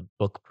the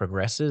book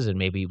progresses, and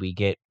maybe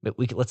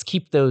let's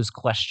keep those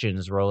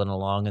questions rolling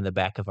along in the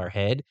back of our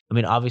head. I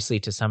mean,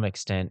 obviously, to some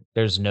extent,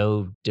 there's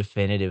no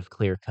definitive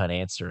clear-cut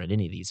answer in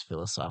any of these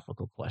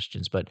philosophical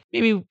questions, but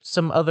maybe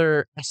some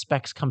other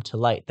aspects come to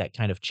light that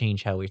kind of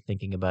change how we're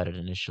thinking about it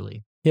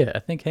initially. Yeah, I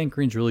think Hank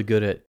Green's really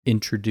good at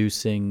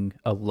introducing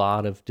a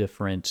lot of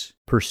different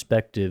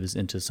perspectives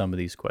into some of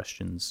these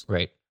questions.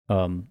 Right.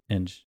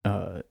 And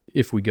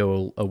if we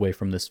go away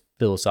from this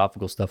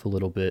philosophical stuff a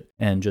little bit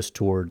and just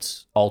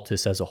towards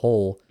Altus as a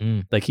whole,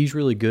 like he's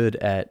really good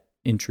at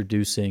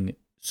introducing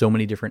so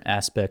many different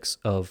aspects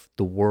of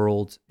the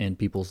world and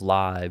people's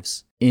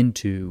lives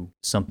into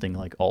something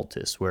like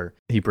Altus, where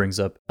he brings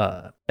up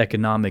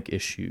economic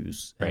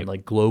issues and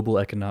like global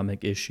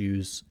economic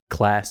issues,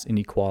 class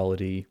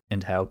inequality,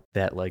 and how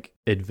that like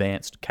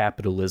advanced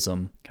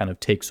capitalism kind of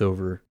takes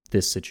over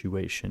this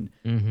situation.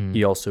 Mm-hmm.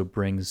 He also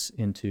brings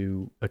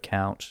into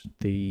account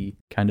the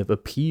kind of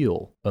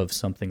appeal of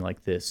something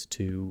like this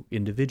to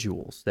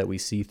individuals that we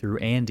see through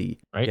Andy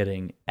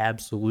getting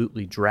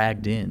absolutely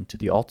dragged into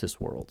the Altus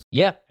world.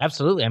 Yeah,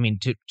 absolutely. I mean,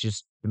 to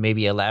just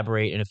maybe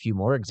elaborate in a few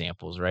more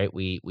examples, right?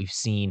 We've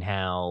seen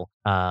how,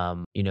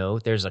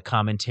 there's a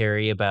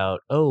commentary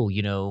about,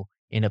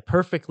 in a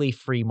perfectly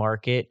free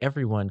market,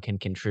 everyone can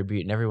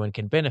contribute and everyone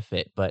can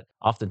benefit. But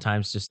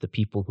oftentimes just the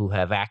people who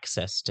have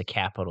access to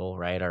capital,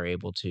 right, are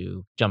able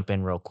to jump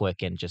in real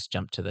quick and just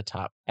jump to the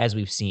top, as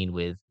we've seen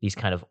with these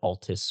kind of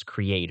Altus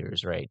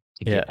creators, right,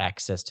 to get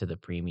access to the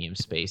premium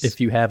space.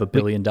 If you have $1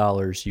 billion,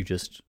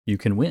 you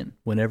can win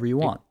whenever you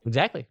want.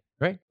 Exactly,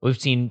 right. We've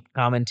seen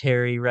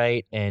commentary,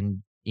 right, and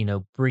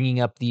bringing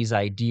up these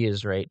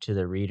ideas, right, to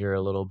the reader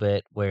a little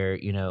bit where,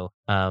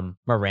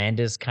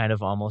 Miranda's kind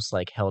of almost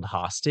like held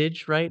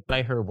hostage, right,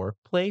 by her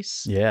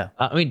workplace. Yeah.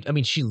 I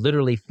mean, she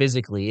literally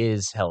physically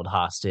is held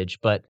hostage,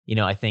 but,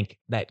 I think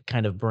that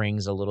kind of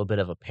brings a little bit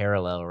of a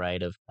parallel,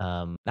 right, of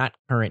not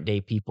current day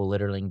people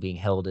literally being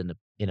held in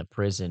a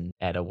prison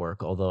at a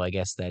work, although I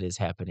guess that is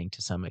happening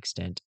to some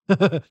extent.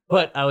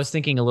 But I was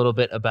thinking a little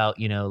bit about,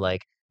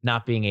 like,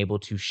 not being able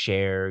to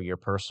share your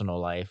personal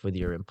life with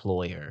your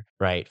employer,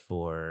 right?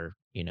 For,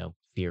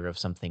 fear of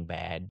something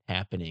bad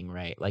happening,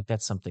 right? Like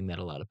that's something that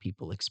a lot of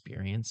people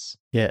experience.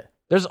 Yeah.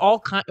 There's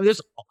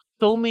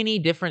so many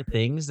different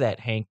things that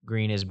Hank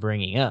Green is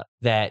bringing up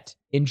that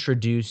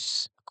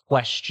introduce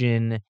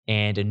question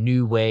and a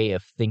new way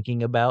of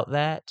thinking about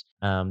that.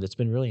 That's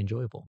been really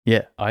enjoyable.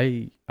 Yeah,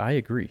 I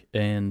agree.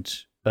 And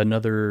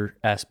another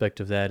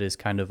aspect of that is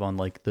kind of on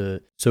like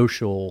the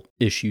social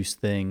issues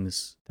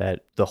things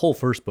that the whole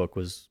first book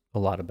was a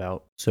lot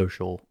about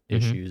social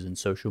issues and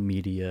social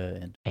media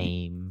and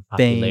fame,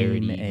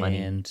 popularity, money,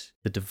 and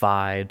the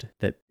divide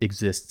that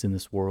exists in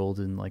this world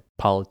and like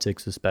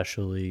politics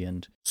especially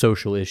and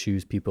social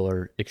issues. People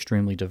are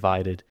extremely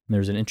divided. And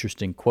there's an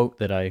interesting quote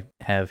that I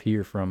have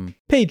here from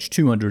page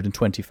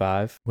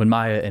 225. When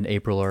Maya and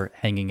April are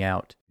hanging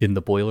out in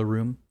the boiler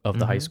room of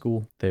the high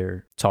school,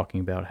 they're talking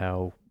about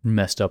how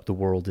messed up the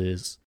world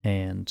is.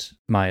 And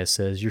Maya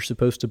says, "You're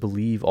supposed to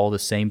believe all the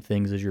same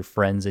things as your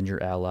friends and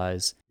your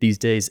allies. These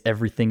days,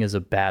 everything is a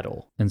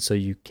battle, and so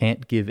you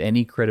can't give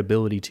any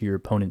credibility to your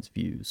opponent's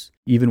views.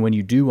 Even when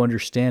you do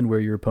understand where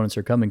your opponents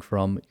are coming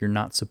from, you're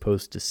not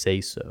supposed to say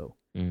so."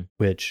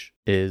 Which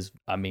is,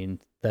 I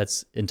mean,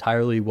 that's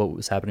entirely what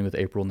was happening with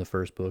April in the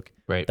first book.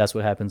 Right. That's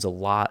what happens a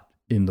lot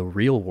in the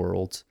real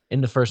world.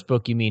 In the first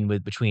book, you mean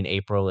between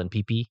April and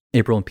PP?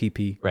 April and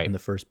PP right. in the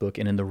first book.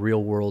 And in the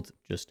real world,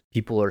 just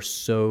people are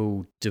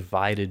so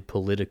divided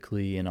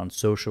politically and on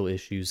social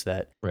issues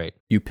that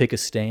you pick a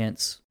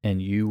stance and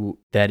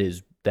that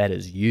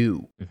is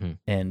you.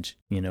 And,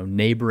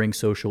 neighboring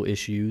social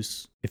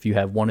issues, if you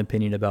have one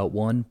opinion about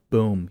one,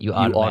 boom, you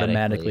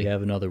automatically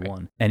have another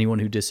one. Anyone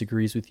who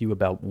disagrees with you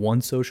about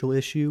one social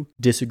issue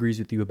disagrees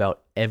with you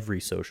about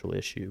every social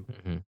issue.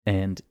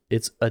 And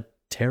it's a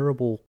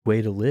terrible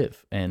way to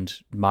live. And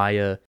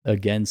Maya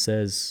again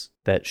says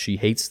that she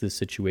hates this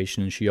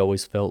situation and she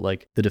always felt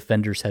like the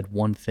defenders had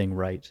one thing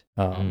right.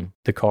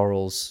 The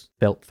Carls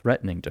felt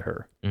threatening to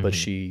her, but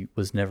she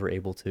was never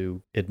able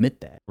to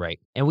admit that. Right.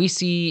 And we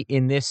see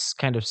in this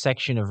kind of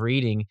section of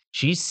reading,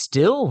 she's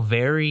still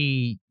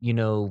very,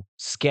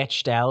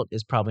 sketched out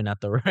is probably not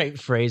the right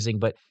phrasing,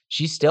 but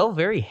she's still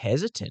very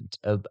hesitant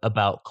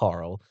about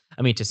Carl.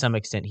 I mean, to some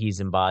extent, he's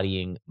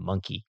embodying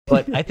Monkey,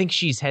 but I think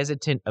she's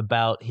hesitant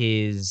about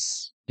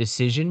his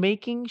decision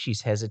making.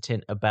 She's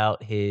hesitant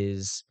about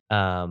his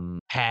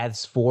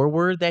paths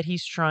forward that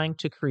he's trying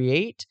to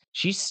create.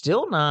 She's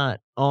still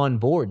not on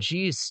board.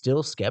 She is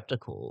still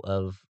skeptical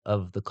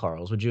of the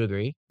Carls. Would you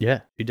agree?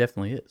 Yeah, she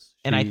definitely is.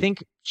 And I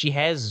think she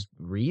has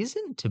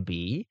reason to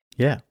be.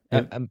 Yeah.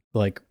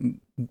 Like,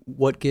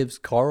 what gives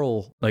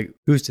Carl, like,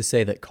 who's to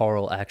say that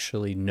Carl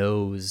actually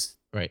knows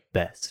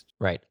best?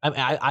 Right.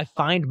 I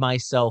find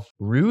myself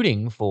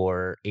rooting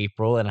for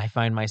April, and I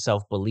find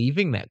myself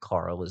believing that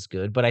Carl is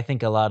good, but I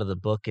think a lot of the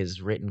book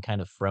is written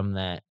kind of from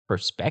that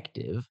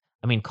perspective.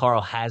 I mean,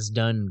 Carl has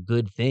done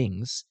good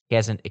things. He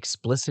hasn't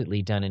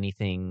explicitly done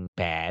anything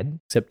bad.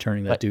 Except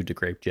turning that dude to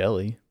grape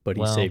jelly, but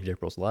he saved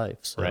April's life.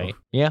 So. Right.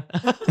 Yeah.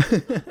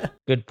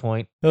 Good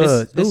point.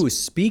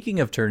 Speaking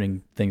of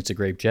turning things to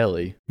grape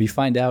jelly, we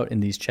find out in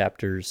these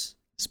chapters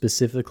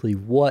specifically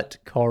what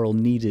Carl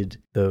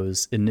needed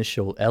those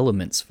initial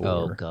elements for.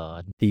 Oh,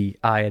 God. The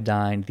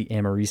iodine, the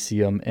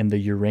americium, and the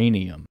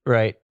uranium.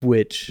 Right.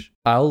 Which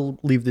I'll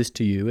leave this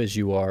to you as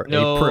you are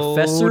a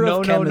professor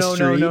of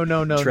chemistry.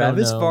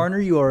 Travis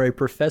Varner, you are a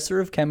professor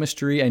of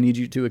chemistry. I need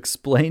you to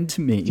explain to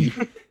me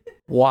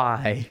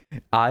why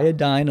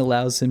iodine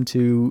allows him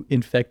to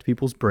infect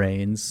people's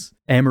brains.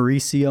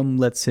 Americium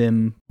lets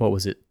him,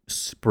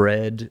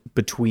 spread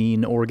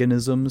between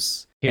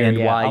organisms.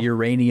 Why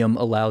uranium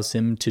allows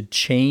him to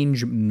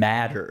change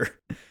matter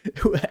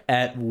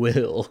at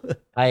will.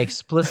 I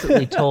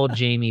explicitly told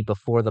Jamie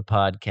before the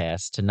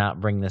podcast to not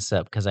bring this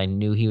up because I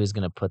knew he was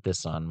going to put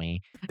this on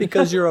me.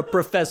 Because you're a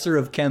professor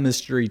of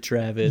chemistry,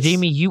 Travis.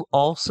 Jamie, you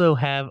also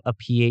have a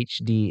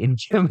PhD in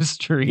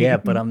chemistry. Yeah,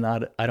 but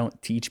I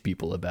don't teach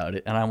people about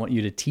it, and I want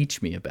you to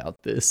teach me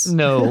about this.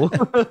 No.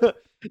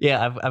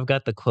 Yeah, I've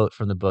got the quote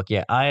from the book.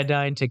 Yeah,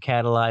 iodine to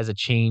catalyze a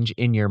change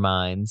in your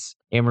minds,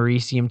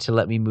 americium to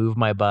let me move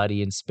my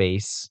body in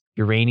space,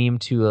 uranium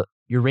to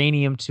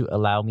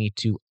allow me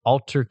to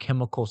alter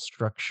chemical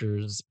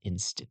structures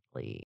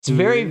instantly. It's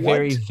very,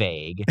 very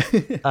vague.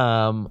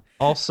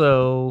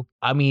 Also,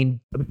 I mean,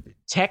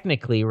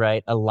 technically,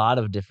 right, a lot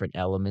of different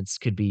elements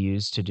could be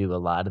used to do a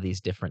lot of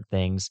these different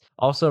things.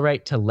 Also,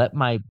 right, to let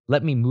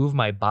me move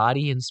my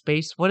body in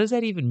space. What does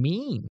that even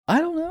mean? I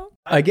don't know.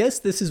 I guess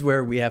this is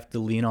where we have to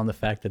lean on the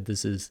fact that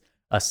this is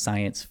a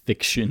science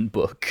fiction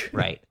book.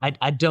 Right.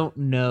 I don't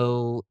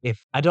know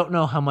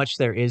how much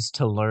there is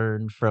to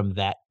learn from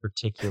that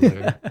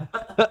particular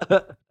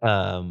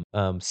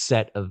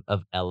set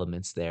of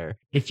elements there.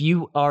 If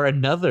you are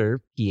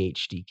another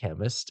PhD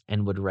chemist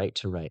and would like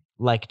to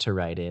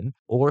write in,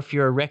 or if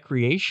you're a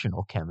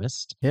recreational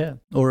chemist,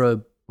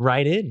 or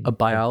write in. A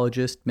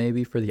biologist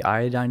maybe for the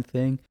iodine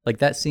thing. Like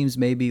that seems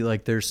maybe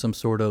like there's some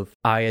sort of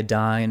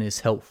iodine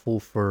is helpful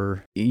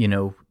for,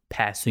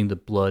 passing the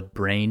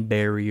blood-brain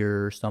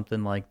barrier or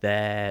something like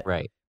that.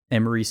 Right.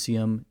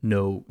 Americium,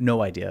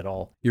 no idea at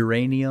all.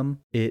 Uranium,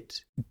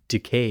 it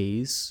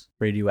decays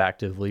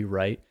radioactively,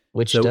 right?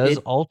 Which does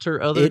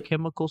alter other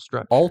chemical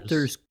structures.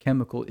 Alters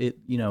chemical, it,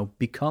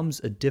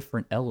 becomes a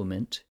different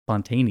element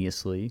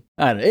spontaneously.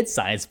 I don't know, it's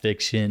science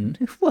fiction,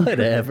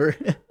 whatever.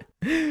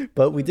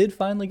 But we did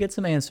finally get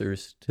some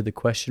answers to the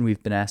question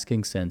we've been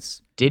asking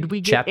since. Did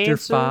we get Chapter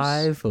answers?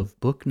 5 of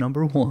book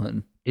number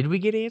 1. Did we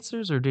get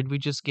answers or did we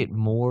just get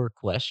more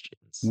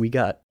questions? We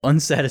got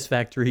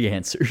unsatisfactory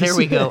answers. There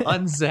we go.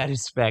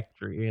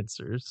 Unsatisfactory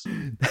answers.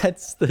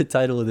 That's the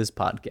title of this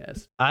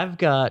podcast. I've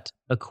got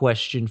a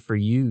question for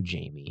you,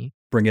 Jamie.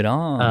 Bring it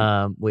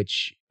on.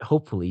 Which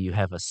hopefully you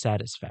have a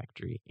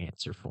satisfactory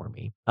answer for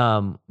me.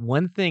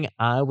 One thing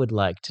I would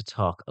like to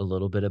talk a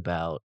little bit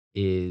about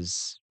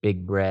is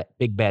Big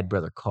Bad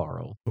Brother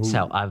Carl. That's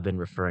how I've been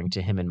referring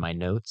to him in my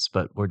notes,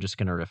 but we're just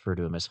going to refer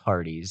to him as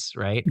Hardee's,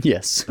 right?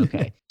 Yes.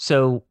 Okay.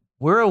 So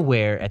we're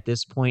aware at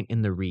this point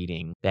in the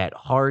reading that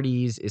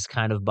Hardee's is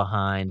kind of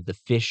behind the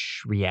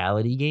fish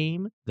reality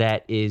game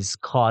that is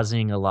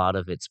causing a lot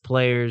of its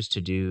players to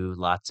do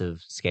lots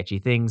of sketchy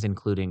things,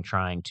 including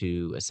trying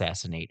to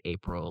assassinate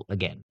April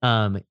again.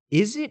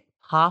 Is it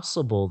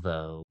possible,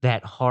 though,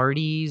 that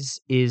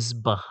Hardee's is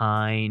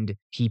behind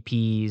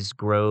PP's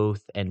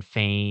growth and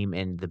fame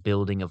and the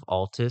building of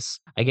Altus?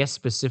 I guess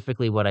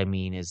specifically what I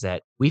mean is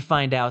that we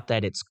find out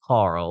that it's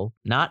Carl,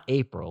 not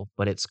April,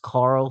 but it's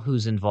Carl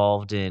who's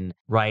involved in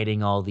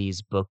writing all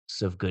these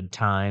books of good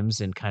times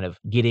and kind of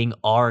getting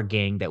our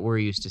gang that we're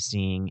used to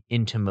seeing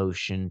into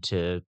motion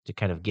to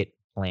kind of get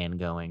plan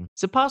going.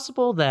 Is it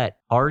possible that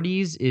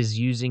Hardys is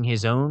using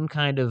his own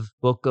kind of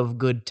book of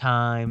good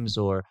times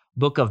or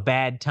book of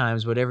bad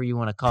times, whatever you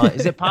want to call it?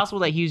 Is it possible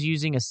that he's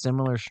using a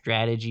similar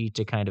strategy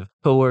to kind of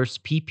coerce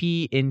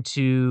PP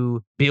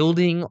into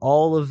building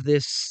all of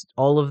this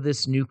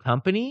new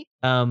company?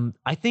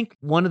 I think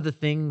one of the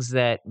things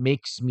that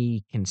makes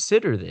me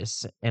consider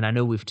this, and I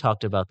know we've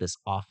talked about this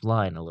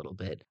offline a little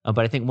bit, but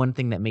I think one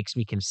thing that makes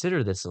me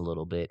consider this a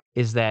little bit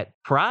is that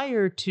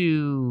prior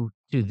to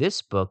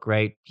this book,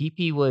 right,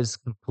 PP was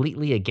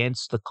completely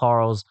against the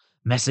Carls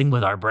messing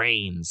with our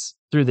brains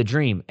through the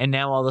dream. And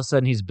now all of a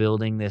sudden he's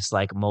building this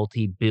like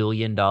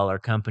multi-billion-dollar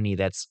company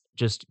that's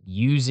just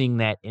using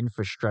that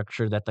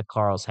infrastructure that the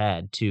Carls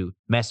had to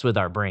mess with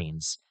our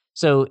brains.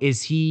 So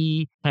is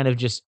he kind of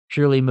just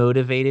purely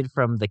motivated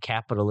from the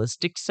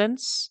capitalistic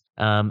sense?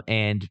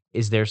 And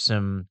is there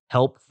some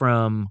help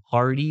from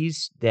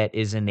Hardys that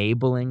is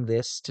enabling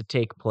this to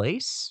take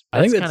place? I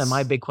think That's kind of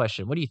my big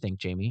question. What do you think,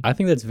 Jamie? I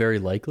think that's very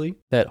likely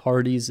that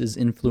Hardys is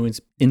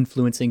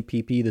influencing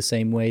PP the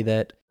same way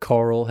that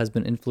Carl has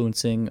been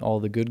influencing all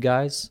the good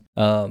guys,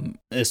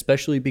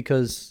 especially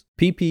because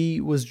PP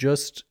was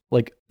just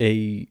like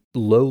a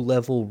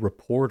low-level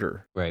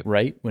reporter,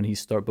 right? When he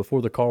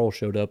before the Carl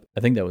showed up,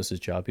 I think that was his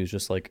job. He was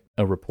just like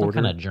a reporter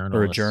kind of journalist,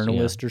 or a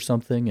journalist or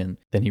something, and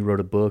then he wrote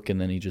a book, and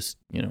then he just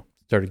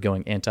started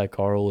going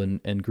anti-Carl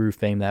and grew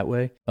fame that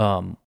way.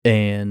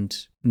 And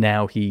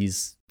now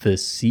he's the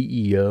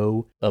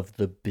CEO of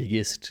the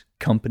biggest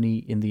company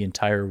in the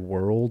entire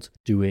world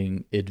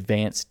doing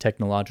advanced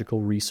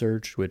technological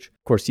research, which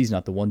of course he's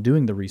not the one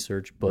doing the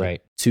research, but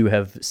to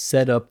have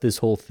set up this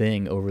whole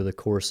thing over the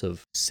course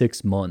of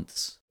 6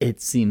 months, it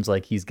seems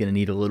like he's going to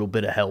need a little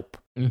bit of help.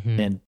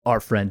 And our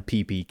friend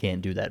PP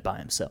can't do that by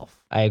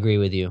himself. I agree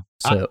with you.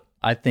 So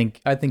I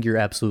think you're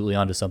absolutely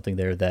onto something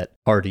there, that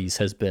Hardys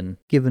has been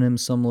giving him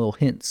some little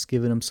hints,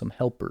 giving him some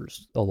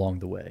helpers along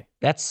the way.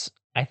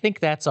 I think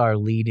that's our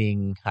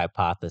leading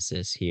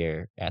hypothesis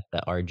here at the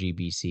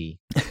RGBC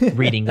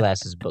Reading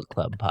Glasses Book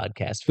Club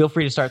podcast. Feel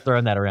free to start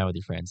throwing that around with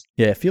your friends.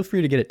 Yeah, feel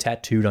free to get it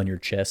tattooed on your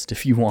chest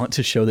if you want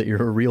to show that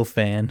you're a real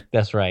fan.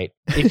 That's right.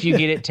 If you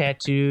get it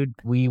tattooed,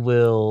 we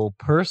will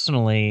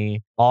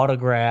personally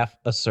autograph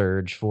a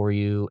Surge for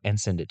you and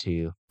send it to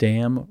you.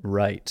 Damn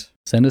right.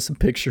 Send us a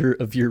picture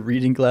of your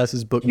Reading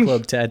Glasses Book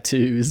Club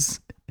tattoos,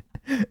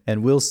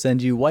 and we'll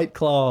send you White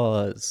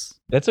Claws.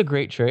 That's a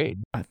great trade.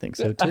 I think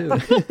so too.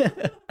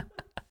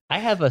 I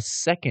have a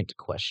second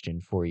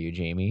question for you,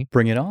 Jamie.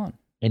 Bring it on.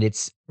 And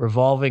it's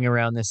revolving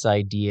around this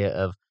idea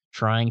of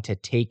trying to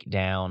take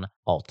down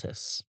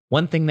Altus.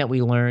 One thing that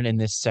we learn in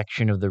this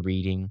section of the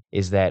reading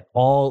is that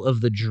all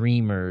of the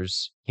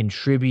dreamers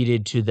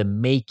contributed to the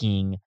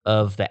making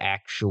of the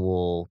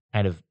actual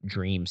kind of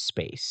dream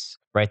space,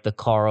 right? The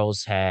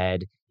Carls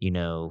had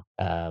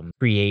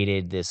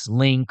created this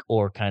link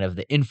or kind of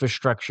the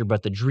infrastructure,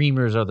 but the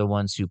dreamers are the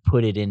ones who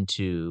put it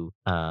into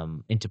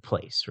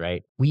place,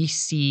 right? We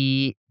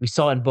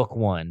saw in book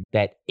 1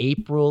 that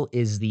April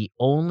is the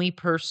only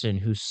person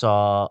who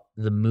saw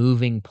the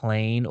moving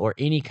plane or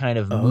any kind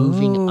of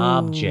moving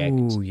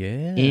object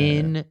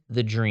in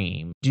the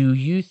dream. Do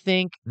you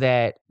think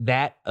that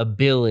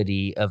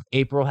ability of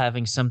April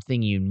having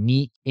something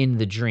unique in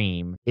the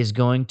dream is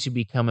going to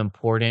become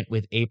important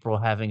with April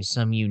having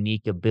some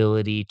unique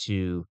ability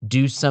to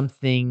do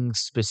something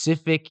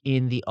specific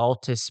in the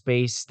Altus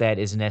space that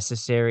is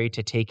necessary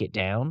to take it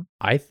down?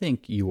 I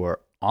think you are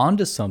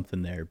onto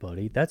something there,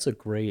 buddy. That's a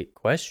great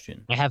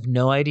question. I have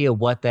no idea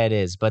what that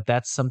is, but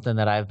that's something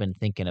that I've been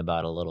thinking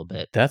about a little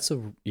bit. I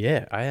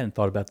hadn't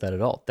thought about that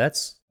at all.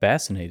 That's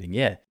fascinating.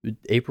 Yeah.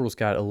 April's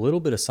got a little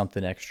bit of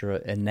something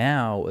extra, and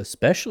now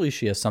especially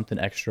she has something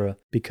extra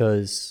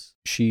because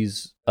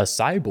she's a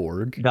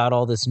cyborg. Got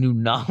all this new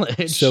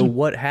knowledge. So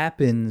what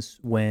happens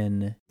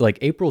when, like,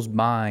 April's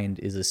mind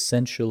is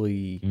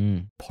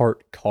essentially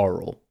part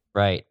Carl.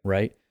 Right.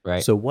 Right?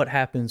 Right. So what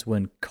happens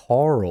when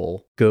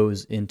Carl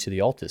goes into the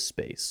Altus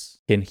space?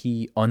 Can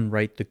he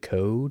unwrite the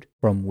code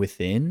from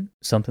within?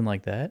 Something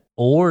like that?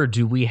 Or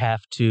do we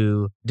have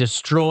to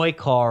destroy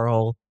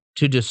Carl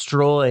to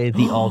destroy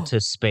the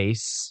Altus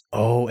space?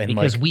 Oh, and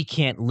because we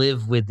can't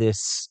live with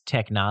this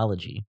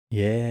technology.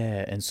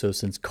 Yeah, and so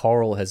since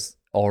Carl has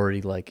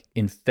already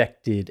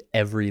infected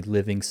every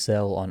living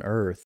cell on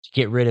Earth, to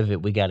get rid of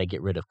it, we got to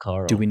get rid of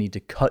Carl. Do we need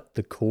to cut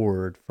the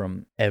cord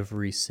from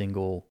every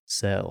single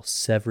cell,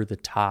 sever the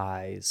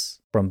ties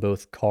from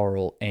both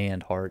Carl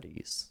and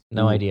Hardys?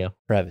 No idea.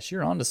 Travis,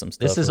 you're onto some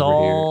stuff. This is over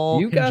all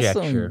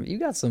here. You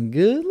got some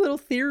good little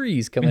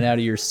theories coming out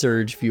of your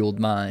Surge fueled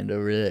mind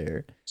over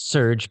there.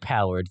 Surge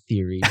powered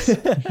theories.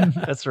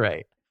 That's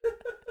right.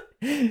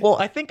 Well,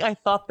 I think I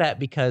thought that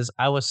because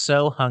I was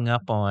so hung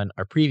up on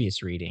our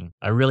previous reading.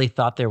 I really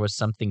thought there was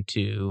something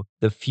to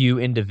the few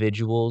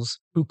individuals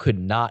who could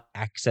not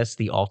access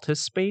the Altus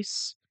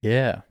space.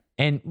 Yeah.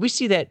 And we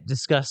see that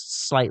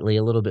discussed slightly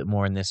a little bit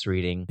more in this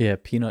reading. Yeah,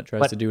 Peanut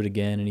tries to do it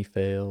again and he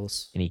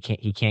fails. And he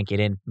can't get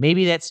in.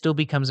 Maybe that still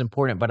becomes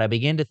important, but I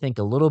began to think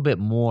a little bit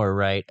more,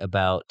 right,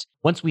 about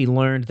once we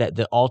learned that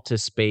the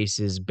Altus space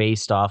is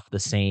based off the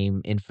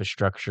same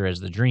infrastructure as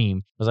the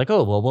Dream, I was like,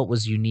 oh, well, what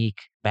was unique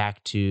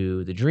back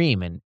to the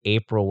Dream? And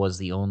April was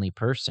the only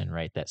person,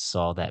 right, that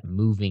saw that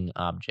moving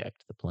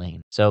object, the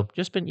plane. So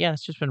it's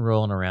just been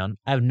rolling around.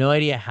 I have no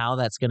idea how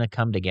that's going to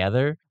come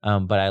together,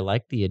 but I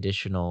like the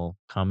additional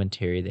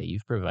commentary that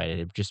you've provided.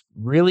 It just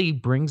really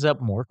brings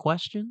up more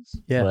questions.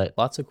 Yeah, but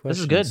lots of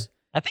questions. This is good.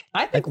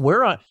 I think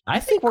we're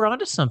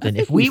onto something.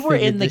 If we we were in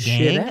figured the this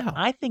shit gang, out.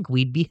 I think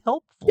we'd be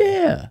helpful.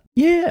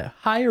 Yeah.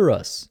 Hire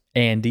us,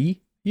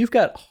 Andy. You've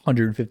got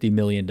 $150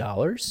 million.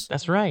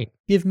 That's right.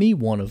 Give me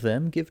one of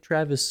them. Give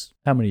Travis,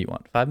 how many you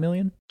want? 5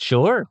 million?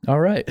 Sure. All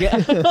right.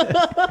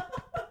 Yeah.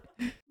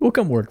 We'll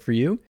come work for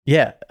you.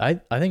 Yeah, I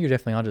think you're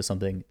definitely onto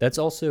something. That's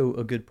also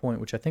a good point,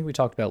 which I think we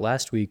talked about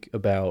last week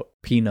about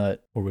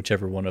Peanut, or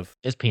whichever one of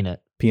It's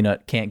Peanut.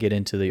 Peanut can't get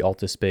into the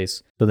Altus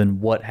space. So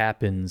then what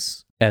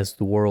happens as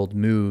the world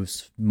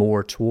moves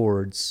more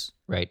towards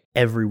Right.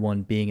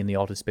 everyone being in the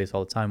Altus space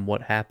all the time?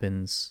 What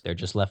happens They're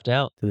just left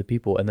out. to the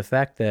people? And the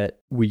fact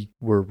that we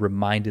were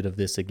reminded of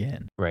this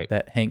again, Right.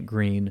 that Hank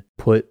Green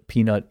put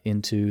Peanut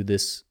into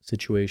this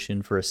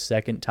situation for a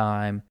second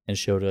time and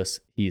showed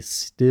us he's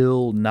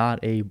still not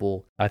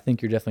able. I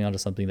think you're definitely onto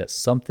something, that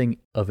something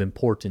of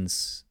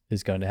importance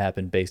is going to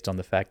happen based on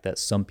the fact that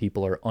some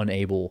people are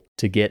unable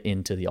to get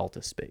into the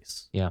Altus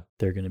space. Yeah.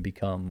 They're going to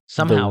become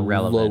Somehow the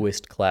relevant.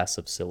 lowest class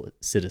of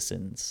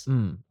citizens.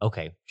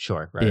 Okay.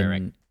 Sure. Right.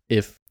 And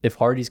if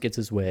Hardee's gets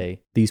his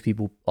way, these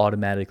people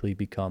automatically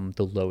become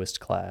the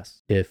lowest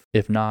class.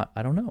 If not,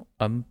 I don't know.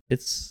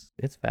 It's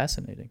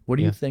fascinating. What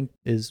do you think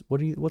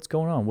what's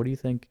going on? What do you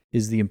think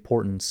is the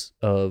importance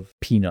of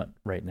Peanut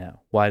right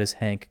now? Why does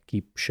Hank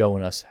keep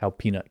showing us how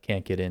Peanut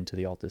can't get into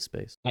the Altus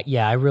space?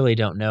 Yeah, I really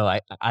don't know.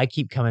 I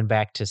keep coming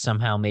back to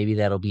somehow maybe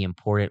that'll be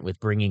important with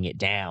bringing it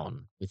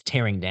down, with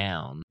tearing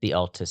down the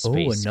Altus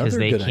space, another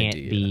they good can't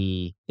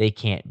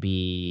idea.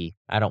 be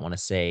I don't want to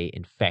say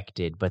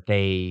infected, but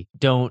they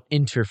don't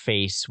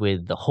interface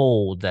with the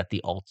hold that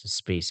the Altus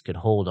space could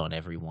hold on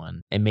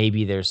everyone. And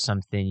maybe there's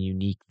something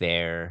unique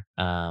there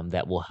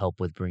that will help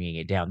with bringing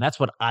it down. That's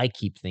what I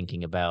keep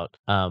thinking about.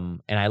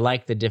 And I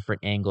like the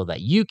different angle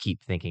that you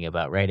keep thinking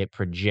about, right? It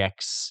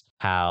projects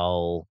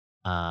how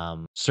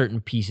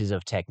certain pieces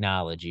of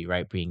technology,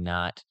 right, being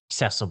not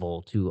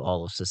accessible to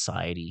all of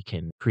society,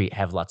 can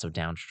have lots of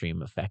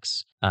downstream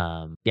effects.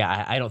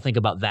 I don't think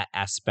about that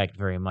aspect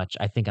very much.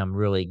 I think I'm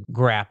really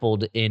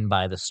grappled in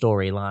by the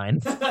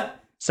storyline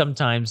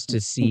sometimes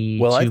to see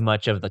too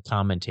much of the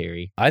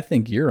commentary. I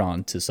think you're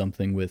on to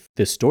something with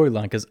this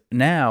storyline, because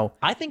now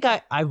I think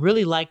I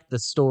really like the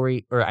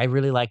story, or I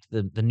really liked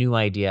the new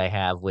idea I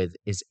have with,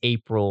 is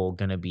April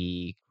going to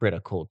be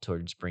critical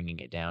towards bringing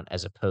it down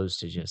as opposed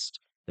to just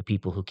the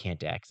people who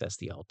can't access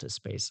the Altus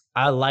space.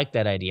 I like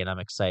that idea, and I'm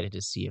excited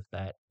to see if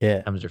that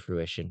comes to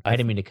fruition. I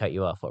didn't mean to cut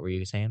you off. What were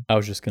you saying? I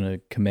was just going to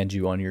commend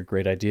you on your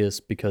great ideas,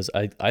 because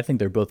I think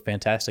they're both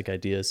fantastic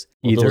ideas.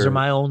 Well, those are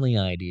my only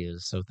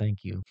ideas, so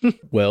thank you.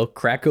 Well,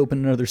 crack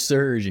open another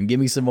surge and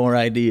give me some more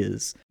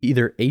ideas.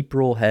 Either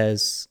April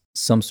has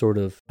some sort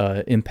of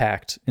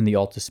impact in the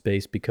Altus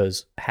space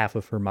because half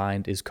of her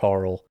mind is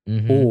Carl,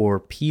 or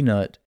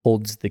Peanut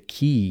holds the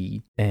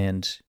key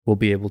and will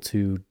be able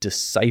to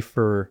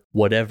decipher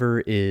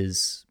whatever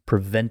is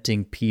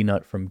preventing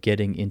Peanut from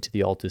getting into the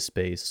Altus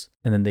space,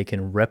 and then they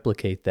can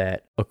replicate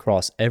that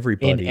across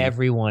everybody and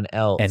everyone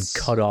else, and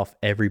cut off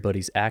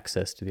everybody's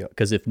access to the,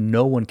 because if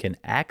no one can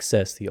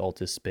access the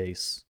Altus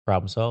space,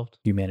 problem solved.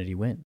 Humanity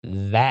wins.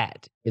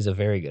 That is a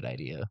very good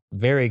idea.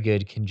 Very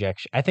good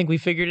conjecture. I think we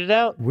figured it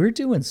out. We're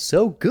doing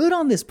so good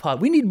on this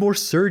pod. We need more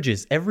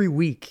surges every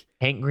week.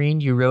 Hank Green,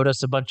 you wrote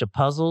us a bunch of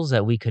puzzles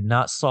that we could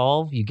not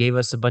solve. You gave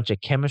us a bunch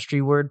of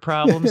chemistry word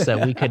problems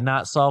that we could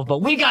not solve, but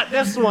we got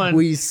this one.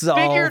 We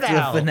solved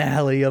the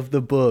finale of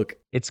the book.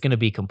 It's going to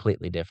be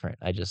completely different.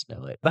 I just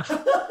know it.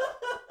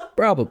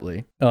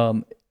 Probably.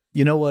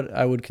 You know what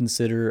I would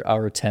consider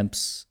our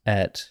attempts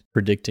at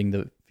predicting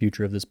the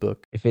future of this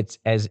book? If it's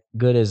as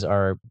good as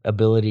our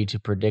ability to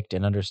predict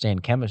and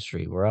understand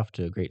chemistry, we're off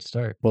to a great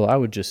start. Well, I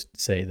would just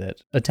say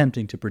that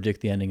attempting to predict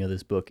the ending of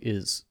this book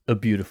is a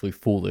beautifully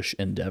foolish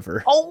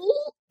endeavor. Oh!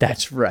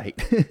 That's right.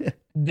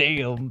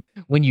 Damn.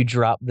 When you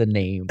drop the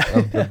name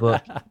of the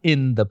book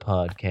in the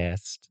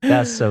podcast.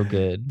 That's so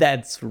good.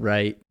 That's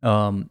right.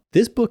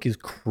 This book is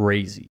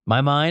crazy.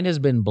 My mind has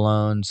been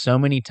blown so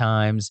many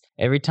times.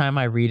 Every time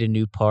I read a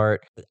new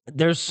part,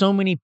 there's so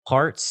many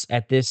parts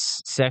at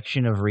this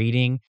section of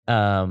reading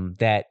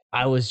that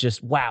I was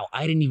just, wow,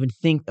 I didn't even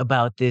think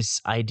about this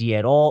idea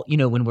at all. You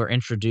know, when we're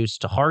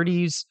introduced to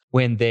Hardee's,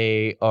 when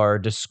they are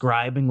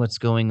describing what's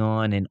going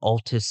on in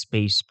Altus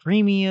Space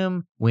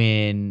Premium,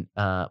 when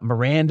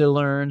Miranda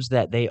learns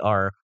that they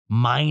are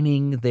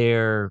mining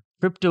their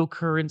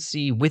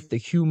cryptocurrency with the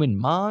human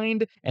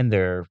mind, and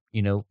they're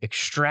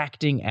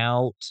extracting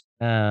out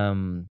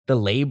the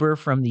labor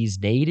from these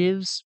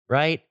natives,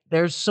 right?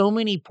 There's so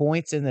many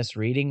points in this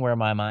reading where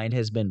my mind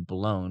has been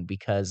blown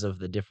because of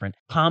the different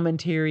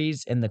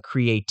commentaries and the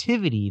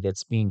creativity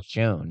that's being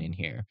shown in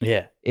here.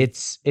 Yeah.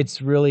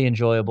 It's really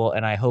enjoyable,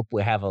 and I hope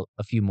we have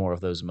a few more of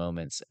those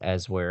moments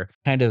as we're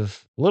kind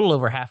of a little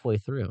over halfway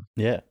through.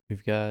 Yeah.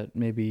 We've got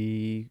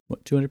maybe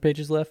 200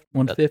 pages left,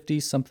 150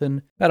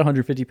 something, about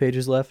 150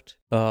 pages left.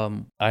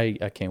 I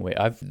can't wait.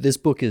 This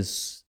book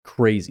is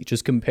crazy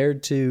just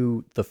compared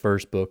to the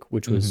first book,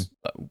 which was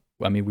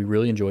we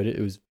really enjoyed it.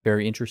 It was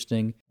very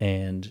interesting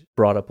and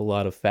brought up a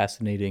lot of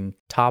fascinating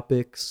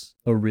topics,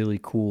 a really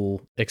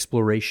cool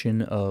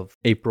exploration of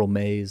April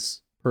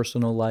May's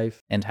personal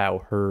life and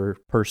how her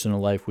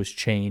personal life was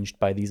changed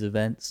by these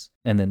events.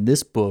 And then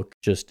this book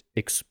just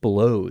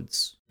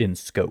explodes in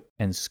scope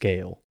and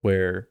scale,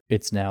 where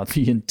it's now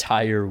the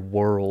entire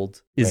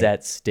world is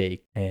at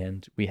stake.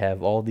 And we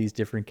have all these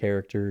different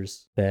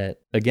characters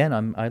that,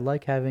 again, I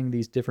like having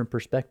these different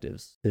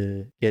perspectives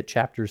to get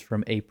chapters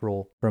from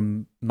April,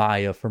 from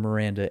Maya, from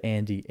Miranda,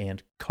 Andy,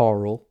 and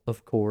Carl,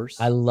 of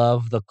course. I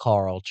love the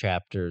Carl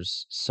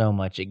chapters so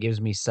much. It gives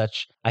me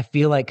I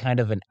feel like kind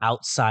of an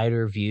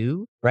outsider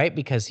view, right?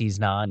 Because he's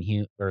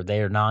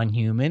they're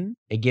non-human.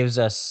 It gives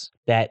us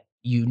that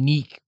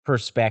unique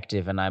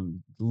perspective, and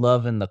I'm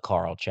loving the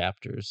Carl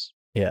chapters.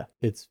 Yeah,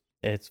 it's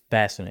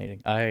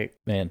fascinating.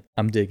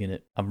 I'm digging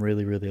it. I'm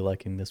really, really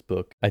liking this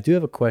book. I do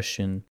have a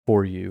question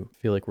for you. I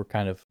feel like we're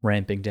kind of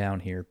ramping down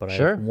here, but I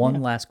have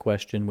one last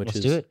question, which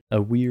is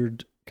a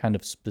weird kind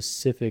of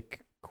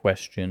specific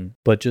question,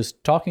 but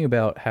just talking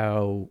about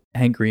how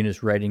Hank Green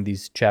is writing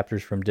these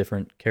chapters from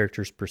different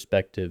characters'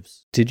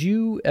 perspectives. Did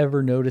you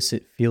ever notice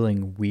it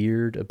feeling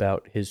weird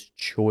about his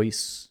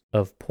choice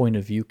of point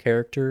of view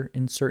character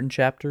in certain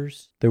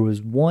chapters? There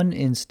was one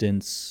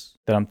instance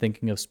that I'm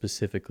thinking of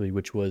specifically,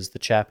 which was the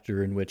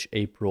chapter in which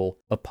April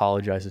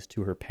apologizes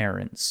to her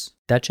parents.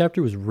 That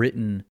chapter was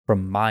written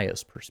from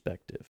Maya's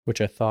perspective, which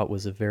I thought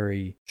was a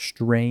very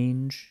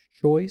strange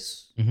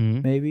choice,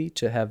 maybe,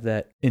 to have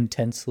that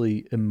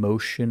intensely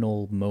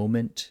emotional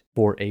moment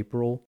for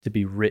April to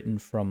be written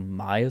from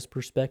Maya's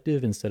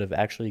perspective instead of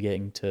actually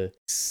getting to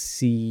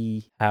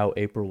see how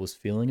April was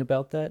feeling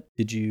about that.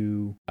 Did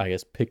you,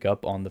 pick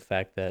up on the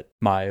fact that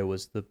Maya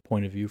was the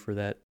point of view for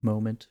that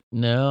moment?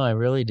 No, I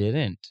really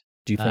didn't.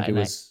 Do you think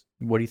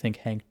what do you think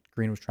Hank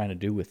Green was trying to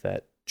do with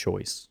that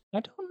choice?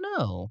 I don't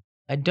know.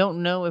 I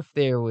don't know if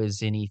there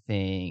was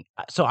anything.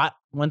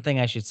 One thing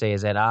I should say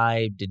is that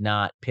I did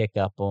not pick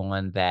up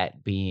on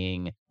that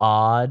being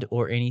odd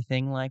or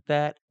anything like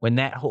that. When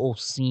that whole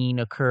scene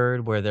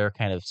occurred where they're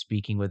kind of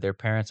speaking with their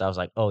parents, I was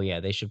like, oh yeah,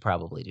 they should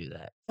probably do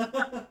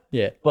that.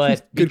 Yeah.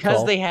 But because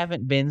call.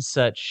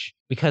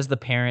 because the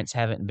parents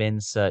haven't been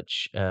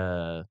such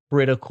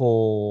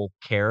critical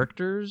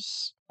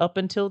characters up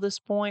until this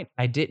point,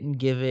 I didn't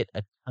give it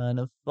a ton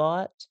of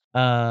thought.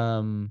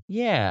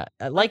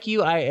 Like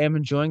you, I am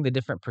enjoying the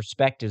different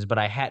perspectives, but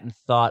I hadn't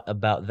thought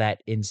about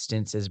that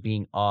instance as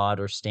being odd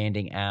or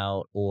standing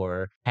out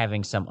or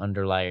having some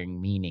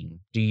underlying meaning.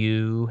 Do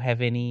you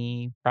have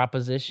any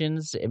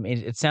propositions? I mean,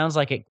 it sounds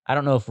like I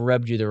don't know if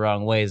rubbed you the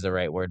wrong way is the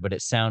right word, but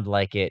it sounded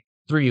like it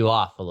threw you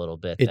off a little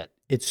bit.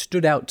 It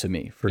stood out to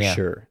me for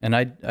sure. And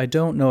I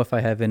don't know if I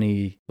have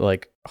any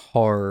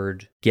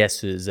hard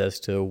guesses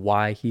as to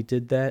why he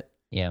did that.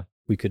 Yeah.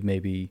 We could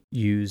maybe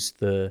use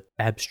the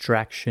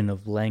abstraction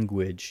of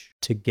language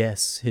to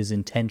guess his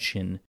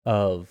intention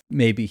of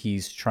maybe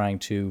he's trying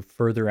to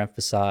further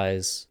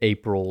emphasize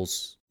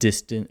April's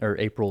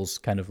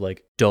kind of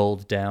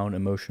dulled down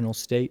emotional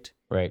state.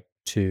 Right.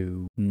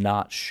 To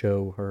not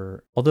show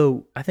her.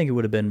 Although I think it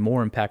would have been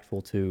more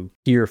impactful to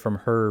hear from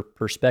her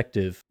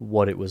perspective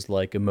what it was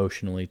like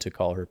emotionally to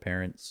call her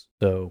parents.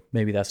 So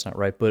maybe that's not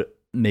right, but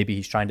maybe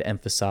he's trying to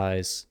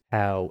emphasize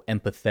how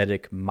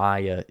empathetic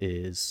Maya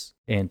is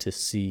and to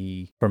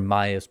see from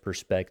Maya's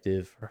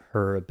perspective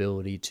her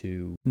ability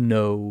to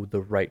know the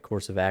right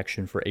course of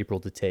action for April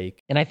to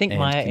take. And I think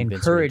Maya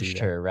encouraged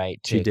her, right,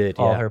 to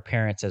call her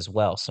parents as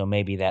well. So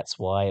maybe that's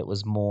why it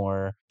was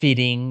more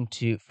fitting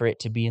for it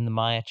to be in the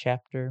Maya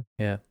chapter.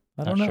 Yeah.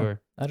 I don't know.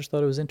 Sure. I just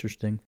thought it was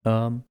interesting.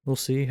 We'll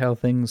see how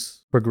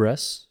things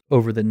progress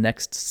over the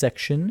next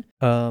section.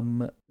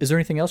 Is there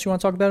anything else you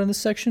want to talk about in this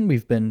section?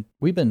 We've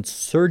been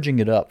surging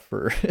it up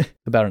for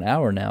about an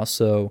hour now,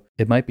 so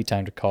it might be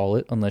time to call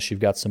it, unless you've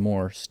got some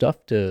more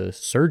stuff to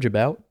surge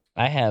about.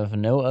 I have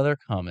no other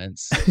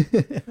comments.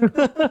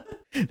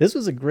 This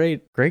was a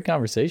great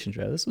conversation,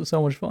 Trav. This was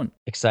so much fun.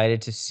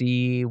 Excited to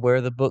see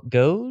where the book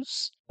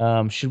goes.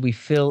 Should we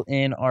fill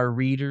in our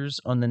readers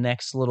on the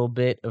next little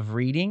bit of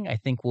reading? I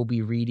think we'll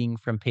be reading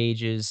from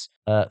pages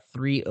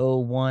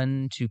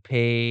 301 to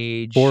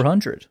page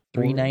 400.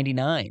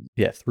 399.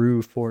 Yeah,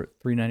 through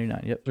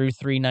 399. Yep. Through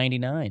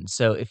 399.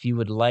 So if you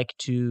would like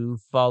to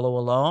follow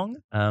along,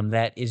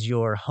 that is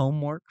your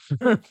homework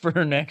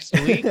for next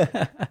week.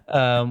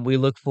 We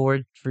look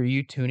forward for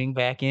you tuning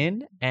back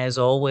in. As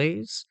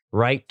always,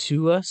 write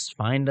to us,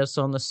 find us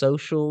on the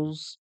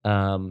socials.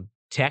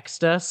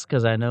 text us,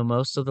 because I know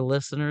most of the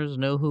listeners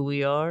know who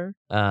we are.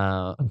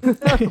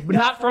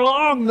 Not for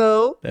long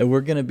though. And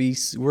we're gonna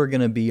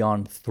be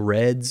on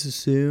Threads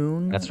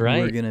soon. That's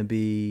right. We're gonna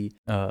be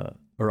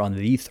or on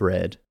the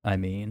thread, I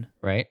mean,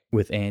 right,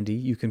 with Andy.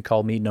 You can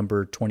call me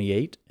number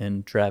 28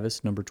 and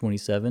Travis number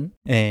 27.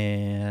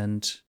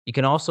 And you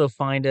can also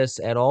find us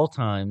at all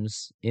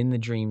times in the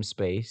dream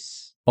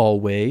space.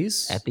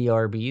 Always. At the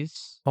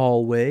Arby's.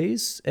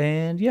 Always.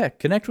 And yeah,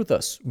 connect with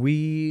us.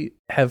 We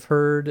have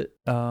heard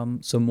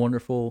some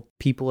wonderful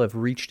people have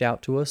reached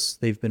out to us.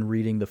 They've been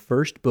reading the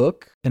first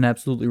book, an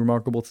absolutely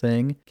remarkable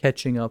thing,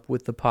 catching up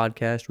with the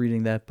podcast,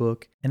 reading that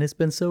book. And it's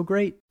been so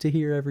great to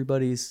hear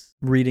everybody's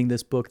reading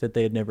this book that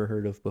they had never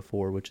heard of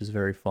before, which is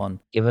very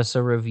fun. Give us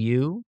a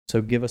review.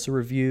 So give us a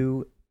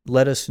review.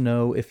 Let us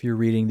know if you're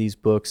reading these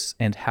books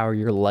and how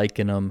you're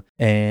liking them.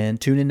 And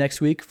tune in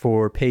next week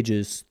for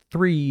pages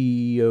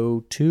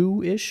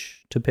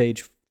 302-ish to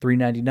page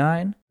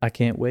 399. I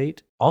can't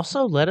wait.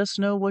 Also, let us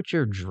know what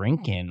you're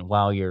drinking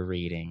while you're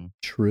reading.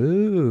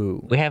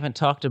 True. We haven't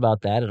talked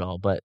about that at all,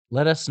 but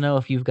let us know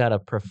if you've got a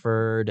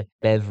preferred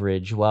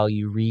beverage while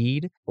you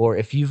read, or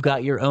if you've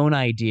got your own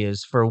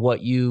ideas for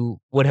what you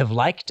would have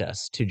liked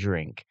us to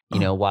drink,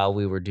 while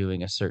we were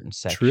doing a certain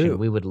section. True.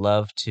 We would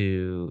love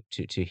to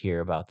hear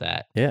about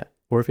that. Yeah.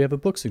 Or if you have a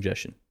book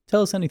suggestion,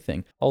 tell us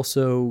anything.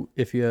 Also,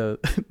 if you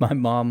my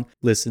mom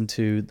listened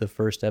to the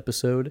first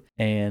episode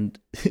and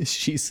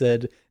she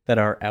said that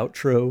our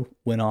outro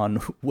went on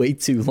way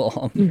too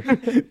long,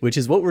 which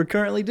is what we're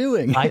currently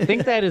doing. I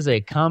think that is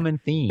a common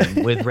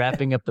theme with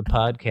wrapping up the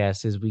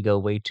podcast is we go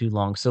way too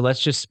long. So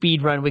let's just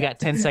speed run. We got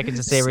 10 seconds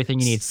to say everything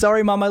you need.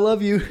 Sorry, Mom, I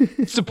love you.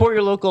 Support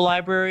your local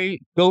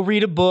library. Go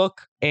read a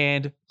book.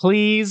 And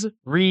please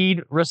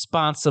read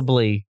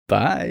responsibly.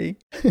 Bye.